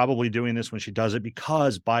 she's probably doing this when she does it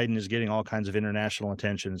because Biden is getting all kinds of international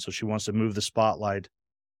attention. So she wants to move the spotlight.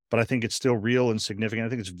 But I think it's still real and significant. I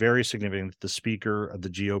think it's very significant that the Speaker of the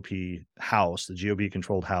GOP House, the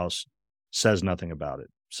GOP-controlled House, says nothing about it.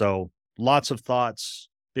 So lots of thoughts,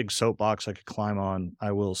 big soapbox I could climb on.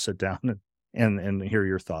 I will sit down and hear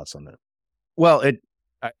your thoughts on that. Well,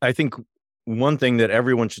 I think one thing that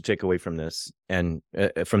everyone should take away from this and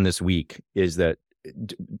from this week is that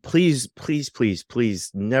please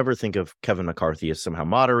never think of Kevin McCarthy as somehow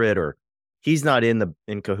moderate, or he's not in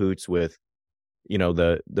cahoots with,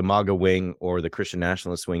 the MAGA wing or the Christian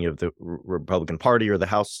nationalist wing of the Republican Party or the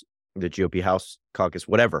GOP House caucus,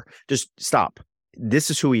 whatever. Just stop.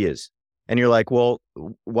 This is who he is. And you're like, well,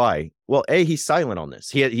 why? Well, he's silent on this.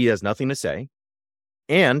 He has nothing to say.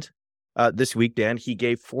 And this week, Dan, he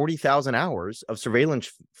gave 40,000 hours of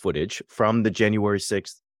surveillance footage from the January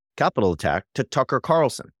 6th Capitol attack to Tucker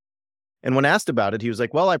Carlson. And when asked about it, he was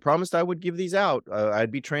like, well, I promised I would give these out.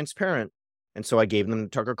 I'd be transparent. And so I gave them to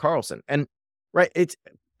Tucker Carlson. And right, it's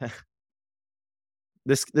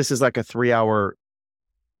this is like a 3-hour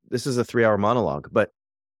monologue, but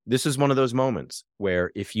this is one of those moments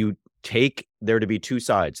where if you take there to be two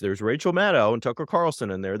sides, there's Rachel Maddow and Tucker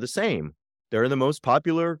Carlson, and they're the same. They're the most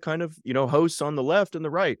popular kind of, hosts on the left and the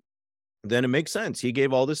right. Then it makes sense. He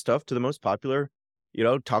gave all this stuff to the most popular,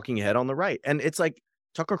 talking head on the right. And it's like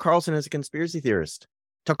Tucker Carlson is a conspiracy theorist.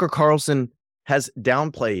 Tucker Carlson has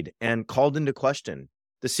downplayed and called into question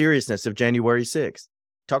the seriousness of January 6th.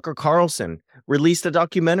 Tucker Carlson released a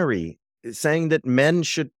documentary saying that men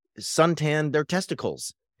should suntan their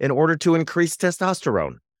testicles in order to increase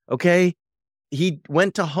testosterone. Okay. He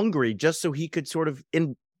went to Hungary just so he could sort of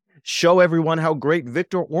show everyone how great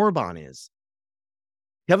Viktor Orban is.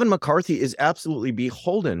 Kevin McCarthy is absolutely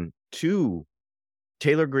beholden to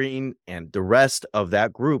Taylor Greene and the rest of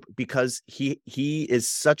that group because he is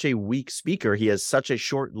such a weak speaker. He has such a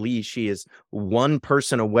short leash. He is one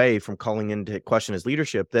person away from calling into question his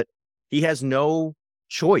leadership that he has no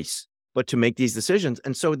choice but to make these decisions.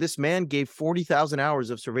 And so this man gave 40,000 hours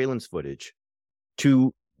of surveillance footage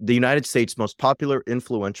to the United States' most popular,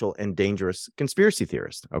 influential, and dangerous conspiracy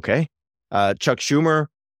theorist. Okay. Chuck Schumer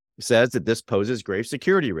says that this poses grave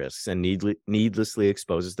security risks and needlessly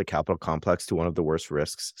exposes the Capitol complex to one of the worst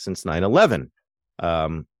risks since 9/11.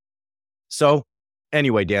 So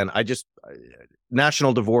anyway, Dan,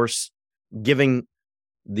 national divorce, giving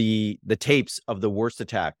the tapes of the worst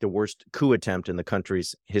attack, the worst coup attempt in the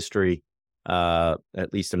country's history,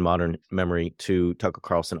 at least in modern memory, to Tucker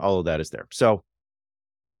Carlson, all of that is there. So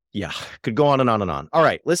yeah, could go on and on and on. All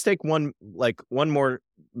right, let's take one more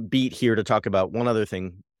beat here to talk about one other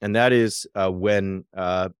thing, and that is when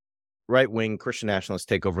right-wing Christian nationalists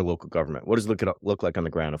take over local government. What does it look like on the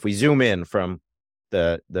ground? If we zoom in from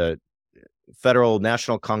the federal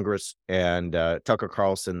National Congress and Tucker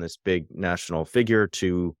Carlson, this big national figure,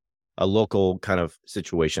 to a local kind of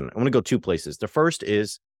situation, I want to go two places. The first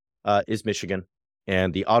is Michigan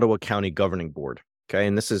and the Ottawa County Governing Board. Okay,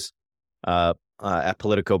 and this is at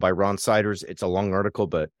Politico by Ron Siders. It's a long article,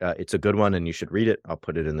 but it's a good one and you should read it. I'll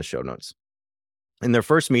put it in the show notes. In their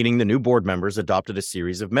first meeting, the new board members adopted a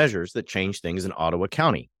series of measures that changed things in Ottawa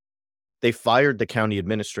County. They fired the county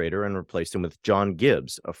administrator and replaced him with John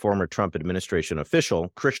Gibbs, a former Trump administration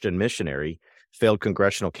official, Christian missionary, failed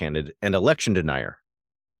congressional candidate, and election denier,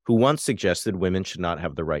 who once suggested women should not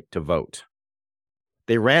have the right to vote.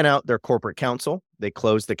 They ran out their corporate counsel. They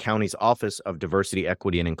closed the county's Office of Diversity,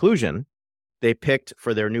 Equity, and Inclusion. They picked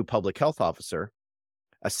for their new public health officer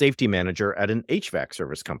a safety manager at an HVAC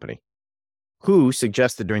service company who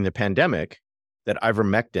suggested during the pandemic that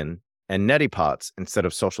ivermectin and neti pots instead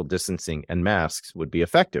of social distancing and masks would be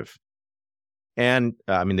effective. And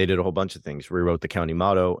they did a whole bunch of things, rewrote the county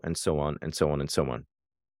motto and so on and so on and so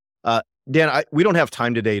on. Dan, we don't have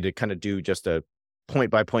time today to kind of do just a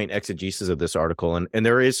point-by-point exegesis of this article. And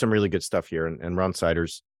there is some really good stuff here. And Ron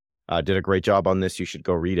Siders did a great job on this. You should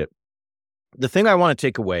go read it. The thing I want to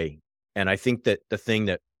take away, and I think that the thing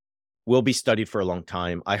that will be studied for a long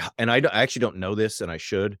time, I actually don't know this, and I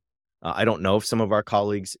should. I don't know if some of our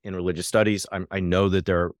colleagues in religious studies, I know that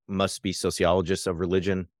there must be sociologists of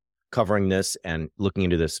religion covering this and looking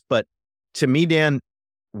into this. But to me, Dan,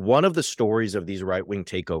 one of the stories of these right-wing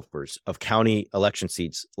takeovers of county election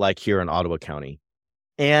seats, like here in Ottawa County,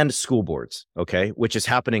 and school boards, okay, which is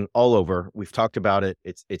happening all over. We've talked about it.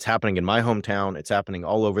 It's happening in my hometown. It's happening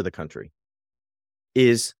all over the country.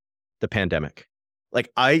 Is the pandemic. Like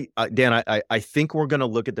Dan, I think we're going to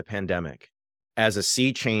look at the pandemic as a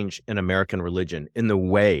sea change in American religion in the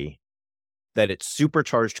way that it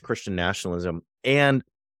supercharged Christian nationalism, and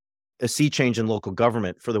a sea change in local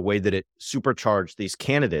government for the way that it supercharged these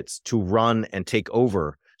candidates to run and take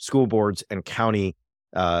over school boards and county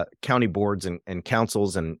boards and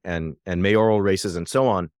councils and mayoral races and so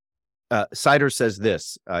on. Siders says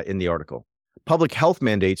this in the article. Public health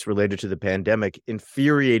mandates related to the pandemic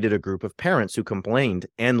infuriated a group of parents who complained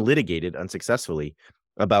and litigated unsuccessfully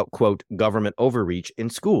about, quote, government overreach in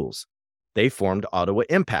schools. They formed Ottawa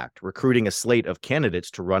Impact, recruiting a slate of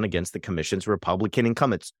candidates to run against the commission's Republican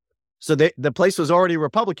incumbents. So the place was already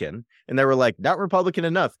Republican, and they were like, not Republican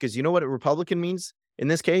enough, because you know what a Republican means in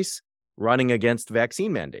this case? Running against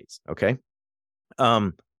vaccine mandates, okay?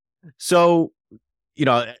 So, you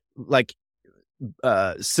know, like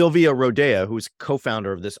Sylvia Rodea, who's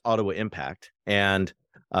co-founder of this Ottawa Impact, and,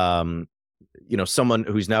 you know, someone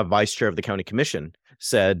who's now vice chair of the county commission,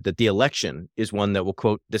 said that the election is one that will,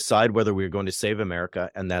 quote, decide whether we're going to save America,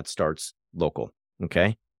 and that starts local,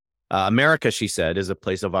 okay? America, she said, is a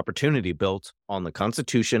place of opportunity built on the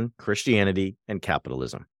Constitution, Christianity, and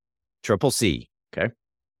capitalism. Triple C, okay?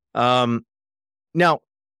 Now,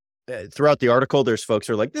 throughout the article, there's folks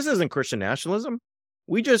who are like, this isn't Christian nationalism.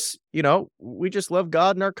 We just love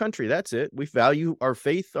God and our country. That's it. We value our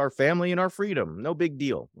faith, our family, and our freedom. No big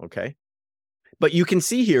deal, okay? But you can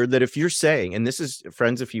see here that if you're saying, and this is,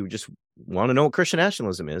 friends, if you just want to know what Christian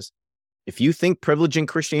nationalism is, if you think privileging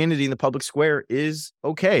Christianity in the public square is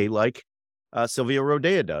okay, like Sylvia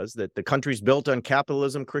Rodea does, that the country's built on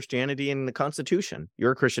capitalism, Christianity, and the Constitution,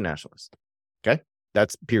 you're a Christian nationalist, okay?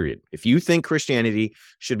 That's period. If you think Christianity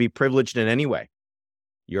should be privileged in any way,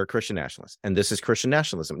 you're a Christian nationalist, and this is Christian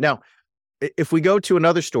nationalism. Now, if we go to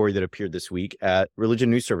another story that appeared this week at Religion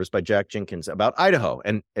News Service by Jack Jenkins about Idaho,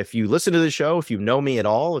 and if you listen to the show, if you know me at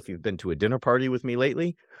all, if you've been to a dinner party with me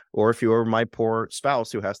lately, or if you're my poor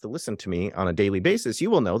spouse who has to listen to me on a daily basis, you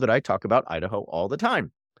will know that I talk about Idaho all the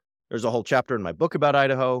time. There's a whole chapter in my book about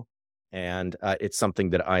Idaho, and it's something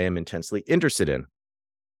that I am intensely interested in.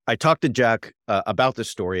 I talked to Jack about this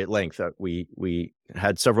story at length. We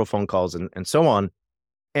had several phone calls and so on.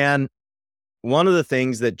 And one of the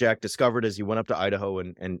things that Jack discovered as he went up to Idaho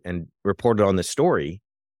and reported on this story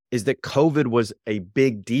is that COVID was a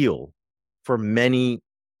big deal for many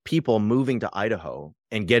people moving to Idaho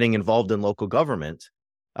and getting involved in local government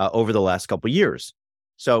over the last couple of years.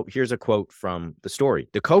 So here's a quote from the story.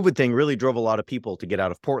 The COVID thing really drove a lot of people to get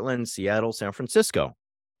out of Portland, Seattle, San Francisco,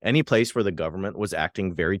 any place where the government was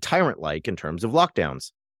acting very tyrant-like in terms of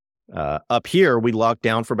lockdowns. Up here, we locked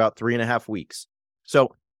down for about 3.5 weeks.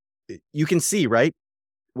 So you can see, right,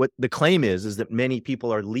 what the claim is that many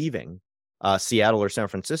people are leaving Seattle or San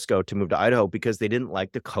Francisco to move to Idaho because they didn't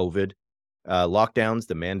like the COVID lockdowns,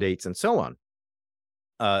 the mandates, and so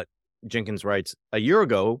on. Jenkins writes, a year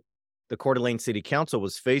ago, the Coeur d'Alene City Council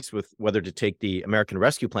was faced with whether to take the American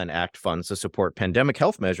Rescue Plan Act funds to support pandemic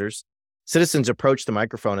health measures. Citizens approached the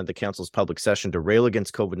microphone at the council's public session to rail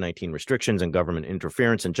against COVID-19 restrictions and government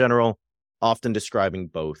interference in general, often describing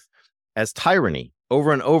both as tyranny.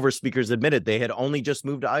 Over and over, speakers admitted they had only just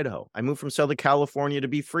moved to Idaho. I moved from Southern California to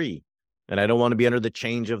be free, and I don't want to be under the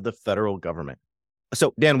change of the federal government.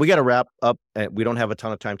 So, Dan, we got to wrap up. We don't have a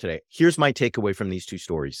ton of time today. Here's my takeaway from these two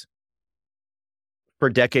stories. For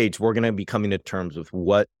decades, we're going to be coming to terms with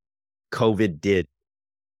what COVID did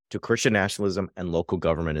to Christian nationalism and local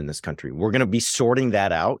government in this country. We're going to be sorting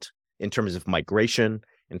that out in terms of migration,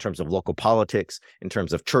 in terms of local politics, in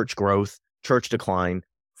terms of church growth, church decline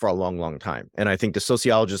for a long, long time. And I think the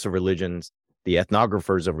sociologists of religions, the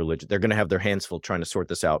ethnographers of religion, they're going to have their hands full trying to sort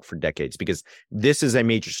this out for decades, because this is a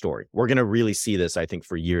major story. We're going to really see this, I think,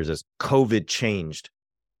 for years as COVID changed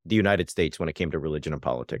the United States when it came to religion and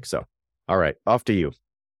politics. So, all right, off to you.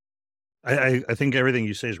 I think everything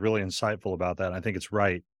you say is really insightful about that. I think it's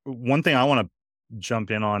right. One thing I want to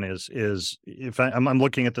jump in on is if I'm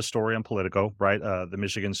looking at the story on Politico, right? The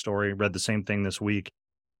Michigan story, read the same thing this week.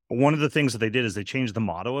 One of the things that they did is they changed the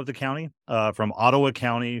motto of the county from Ottawa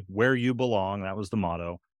County, where you belong, that was the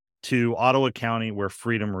motto, to Ottawa County, where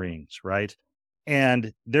freedom rings, right?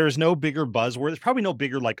 And there's no bigger buzzword. There's probably no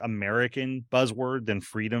bigger like American buzzword than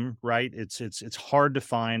freedom, right? It's hard to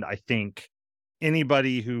find, I think,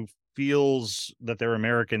 anybody who feels that they're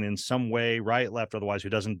American in some way, right, left, otherwise, who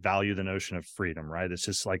doesn't value the notion of freedom, right? It's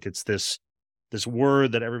just like it's this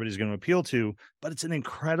word that everybody's going to appeal to, but it's an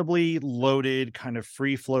incredibly loaded, kind of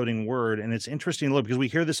free-floating word. And it's interesting to look because we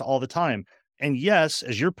hear this all the time. And yes,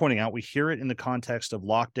 as you're pointing out, we hear it in the context of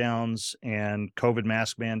lockdowns and COVID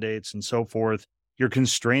mask mandates and so forth. You're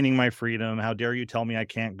constraining my freedom. How dare you tell me I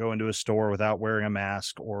can't go into a store without wearing a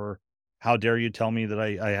mask? Or how dare you tell me that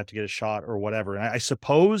I have to get a shot or whatever? And I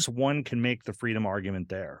suppose one can make the freedom argument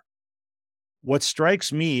there. What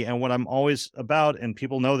strikes me and what I'm always about, and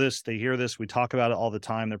people know this, they hear this, we talk about it all the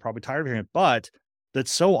time, they're probably tired of hearing it, but that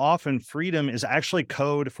so often freedom is actually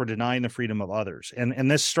code for denying the freedom of others.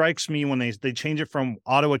 And this strikes me when they change it from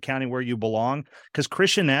Ottawa County, where you belong, because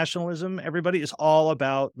Christian nationalism, everybody, is all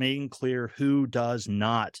about making clear who does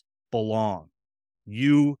not belong.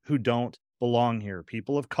 You who don't belong here,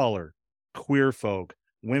 people of color, queer folk,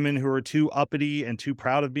 women who are too uppity and too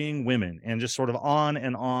proud of being women, and just sort of on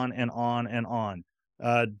and on and on and on.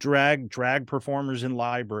 Drag performers in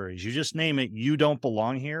libraries, you just name it, you don't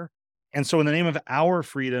belong here. And so in the name of our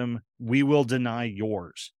freedom, we will deny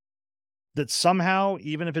yours. That somehow,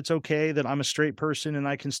 even if it's okay that I'm a straight person and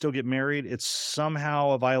I can still get married, it's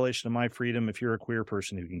somehow a violation of my freedom if you're a queer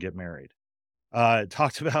person who can get married.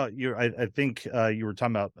 Talked about I think you were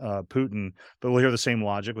talking about Putin, but we'll hear the same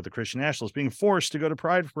logic with the Christian nationalists being forced to go to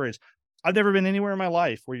pride parades. I've never been anywhere in my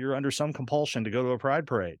life where you're under some compulsion to go to a pride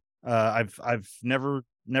parade. I've never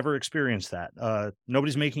experienced that.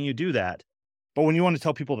 Nobody's making you do that. But when you want to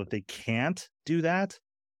tell people that they can't do that,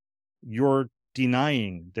 you're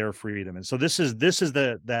denying their freedom. And so this is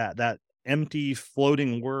that empty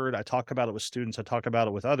floating word. I talk about it with students. I talk about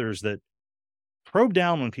it with others, that probe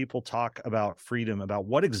down when people talk about freedom, about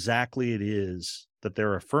what exactly it is that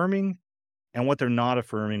they're affirming and what they're not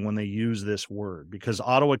affirming when they use this word. Because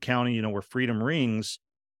Ottawa County, where freedom rings,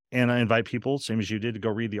 and I invite people, same as you did, to go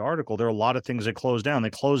read the article. There are a lot of things that closed down. They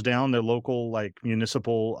closed down their local,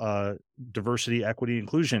 municipal diversity, equity,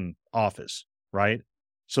 inclusion office, right?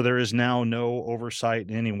 So there is now no oversight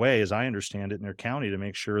in any way, as I understand it, in their county to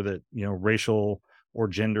make sure that, racial or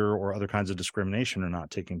gender or other kinds of discrimination are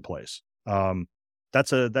not taking place.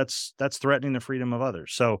 That's threatening the freedom of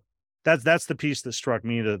others. So that's the piece that struck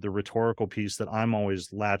me, the rhetorical piece that I'm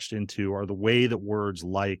always latched into, are the way that words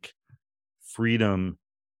like freedom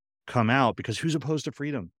come out, because who's opposed to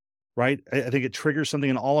freedom, right? I think it triggers something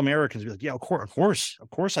in all Americans to be like, yeah, of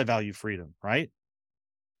course I value freedom, right?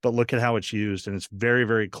 But look at how it's used, and it's very,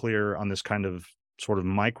 very clear on this kind of sort of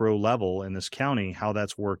micro level in this county how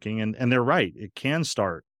that's working. And they're right, it can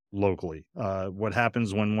start locally. What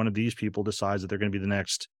happens when one of these people decides that they're going to be the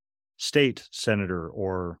next state senator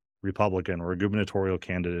or Republican or a gubernatorial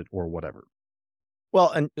candidate or whatever?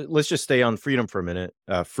 Well, and let's just stay on freedom for a minute.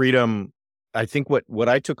 Freedom, I think what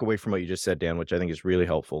I took away from what you just said, Dan, which I think is really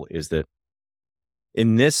helpful, is that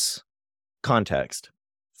in this context,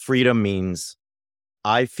 freedom means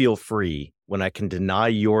I feel free when I can deny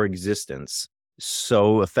your existence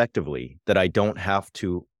so effectively that I don't have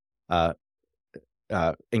to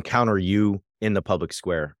encounter you in the public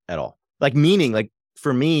square at all. Meaning,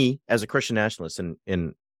 for me as a Christian nationalist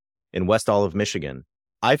in West Olive, Michigan,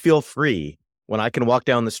 I feel free when I can walk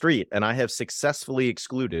down the street and I have successfully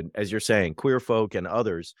excluded, as you're saying, queer folk and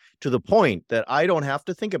others, to the point that I don't have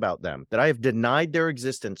to think about them, that I have denied their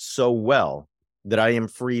existence so well that I am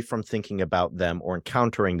free from thinking about them or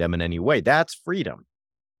encountering them in any way. That's freedom.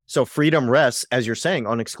 So freedom rests, as you're saying,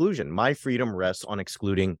 on exclusion. My freedom rests on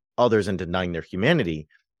excluding others and denying their humanity.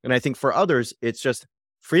 And I think for others, it's just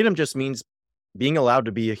freedom just means being allowed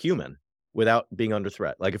to be a human without being under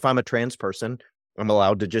threat. If I'm a trans person, I'm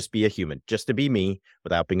allowed to just be a human, just to be me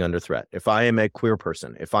without being under threat. If I am a queer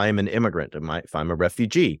person, if I am an immigrant, if I'm a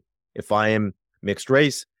refugee, if I am mixed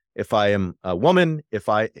race, if I am a woman,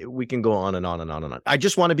 we can go on and on and on and on. I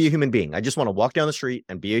just want to be a human being. I just want to walk down the street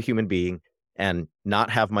and be a human being and not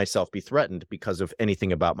have myself be threatened because of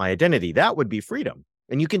anything about my identity. That would be freedom.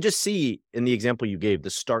 And you can just see in the example you gave the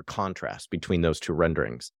stark contrast between those two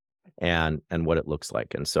renderings and what it looks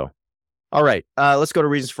like. And so, all right, let's go to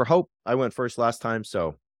reasons for hope. I went first last time,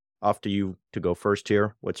 so off to you to go first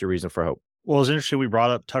here. What's your reason for hope? Well, it's interesting. We brought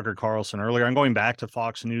up Tucker Carlson earlier. I'm going back to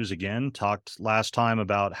Fox News again. Talked last time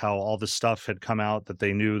about how all this stuff had come out, that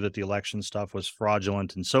they knew that the election stuff was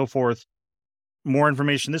fraudulent and so forth. More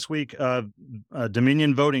information this week.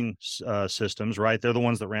 Dominion voting systems, right? They're the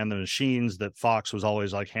ones that ran the machines that Fox was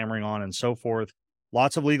always hammering on and so forth.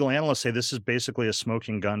 Lots of legal analysts say this is basically a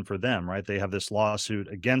smoking gun for them, right? They have this lawsuit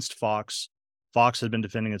against Fox. Fox has been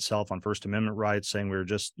defending itself on First Amendment rights, saying we were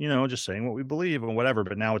just saying what we believe and whatever.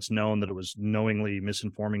 But now it's known that it was knowingly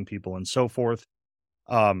misinforming people and so forth.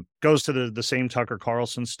 Goes to the same Tucker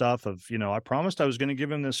Carlson stuff of, I promised I was going to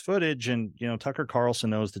give him this footage. And, Tucker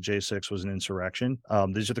Carlson knows the J6 was an insurrection.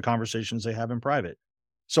 These are the conversations they have in private.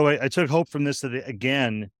 So I took hope from this that,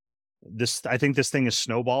 again, I think this thing is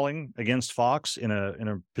snowballing against Fox in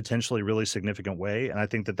a potentially really significant way. And I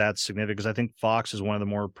think that that's significant because I think Fox is one of the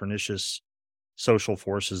more pernicious social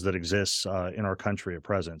forces that exists in our country at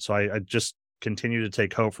present. So I just continue to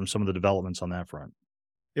take hope from some of the developments on that front.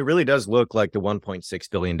 It really does look like the $1.6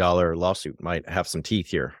 billion lawsuit might have some teeth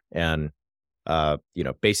here. And,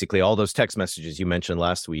 basically all those text messages you mentioned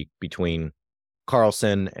last week between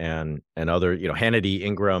Carlson and other, Hannity,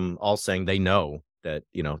 Ingram, all saying they know that,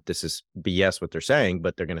 this is BS what they're saying,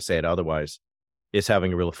 but they're going to say it otherwise, is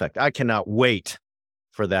having a real effect. I cannot wait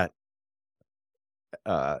for that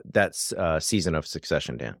season of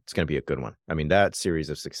Succession, Dan. It's going to be a good one. I mean, that series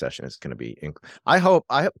of Succession is going to be, I hope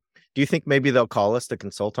Do you think maybe they'll call us to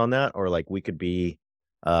consult on that, or like we could be,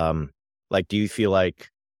 like, do you feel like,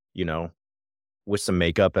 you know, with some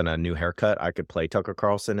makeup and a new haircut, I could play Tucker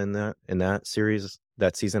Carlson in that series,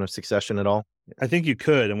 that season of Succession at all? I think you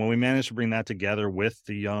could. And when we manage to bring that together with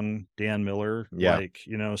the young Dan Miller,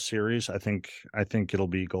 series, I think it'll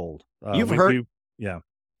be gold. You've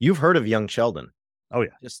heard of Young Sheldon. Oh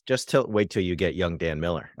yeah. Just wait till you get young Dan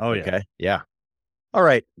Miller. Oh yeah. Okay. Yeah. All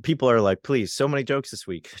right. People are like, please, so many jokes this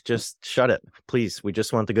week. Just shut it. Please. We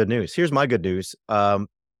just want the good news. Here's my good news.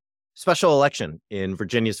 Special election in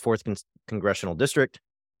Virginia's 4th congressional district.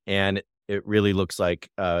 And it really looks like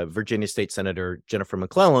Virginia State Senator Jennifer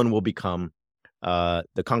McClellan will become the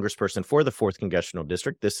congressperson for the 4th congressional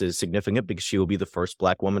district. This is significant because she will be the first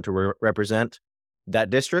Black woman to represent that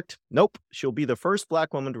district. Nope. She'll be the first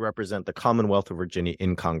Black woman to represent the Commonwealth of Virginia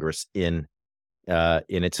in Congress in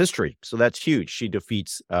its history. So that's huge. She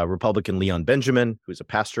defeats Republican Leon Benjamin, who's a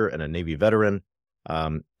pastor and a Navy veteran,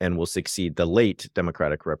 and will succeed the late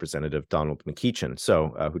Democratic Representative Donald McEachin,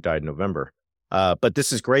 who died in November. But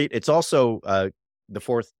this is great. It's also the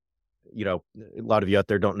 4th, a lot of you out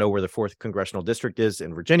there don't know where the 4th congressional district is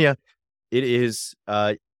in Virginia. It is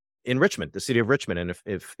in Richmond, the city of Richmond. And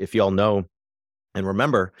if y'all know and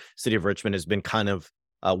remember, city of Richmond has been kind of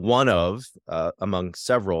one of, among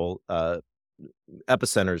several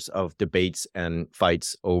epicenters of debates and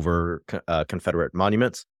fights over Confederate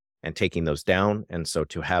monuments and taking those down. And so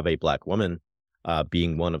to have a Black woman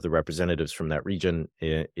being one of the representatives from that region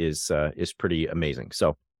is pretty amazing.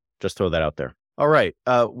 So just throw that out there. All right.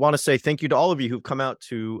 Want to say thank you to all of you who've come out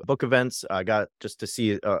to book events. I got just to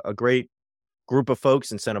see a great group of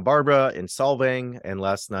folks in Santa Barbara, in Solvang, and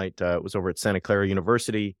last night was over at Santa Clara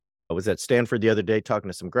University. I was at Stanford the other day talking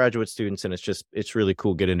to some graduate students, and it's really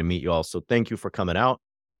cool getting to meet you all. So thank you for coming out.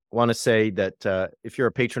 I want to say that if you're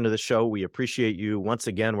a patron of the show, we appreciate you. Once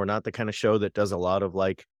again, we're not the kind of show that does a lot of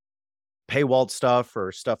like paywalled stuff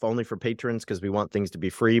or stuff only for patrons because we want things to be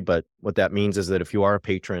free. But what that means is that if you are a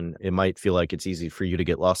patron, it might feel like it's easy for you to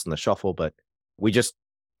get lost in the shuffle. But we just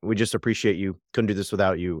appreciate you. Couldn't do this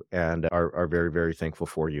without you, and are very, very thankful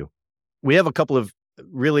for you. We have a couple of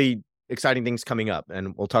really exciting things coming up,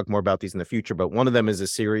 and we'll talk more about these in the future. But one of them is a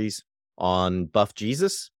series on buff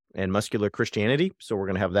Jesus and muscular Christianity. So we're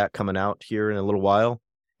going to have that coming out here in a little while.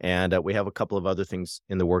 And we have a couple of other things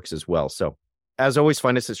in the works as well. So as always,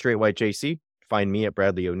 find us at Straight White JC. Find me at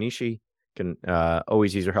Bradley Onishi. Can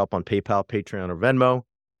always use your help on PayPal, Patreon, or Venmo.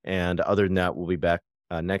 And other than that, we'll be back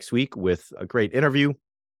next week with a great interview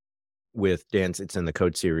with Dan's It's in the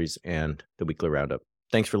Code series and the weekly roundup.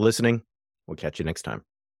 Thanks for listening. We'll catch you next time.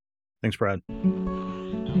 Thanks, Brad.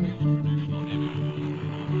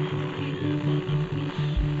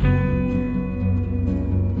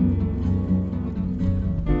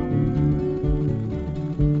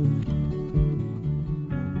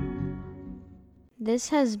 This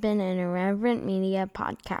has been an Irreverent Media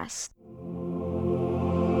podcast.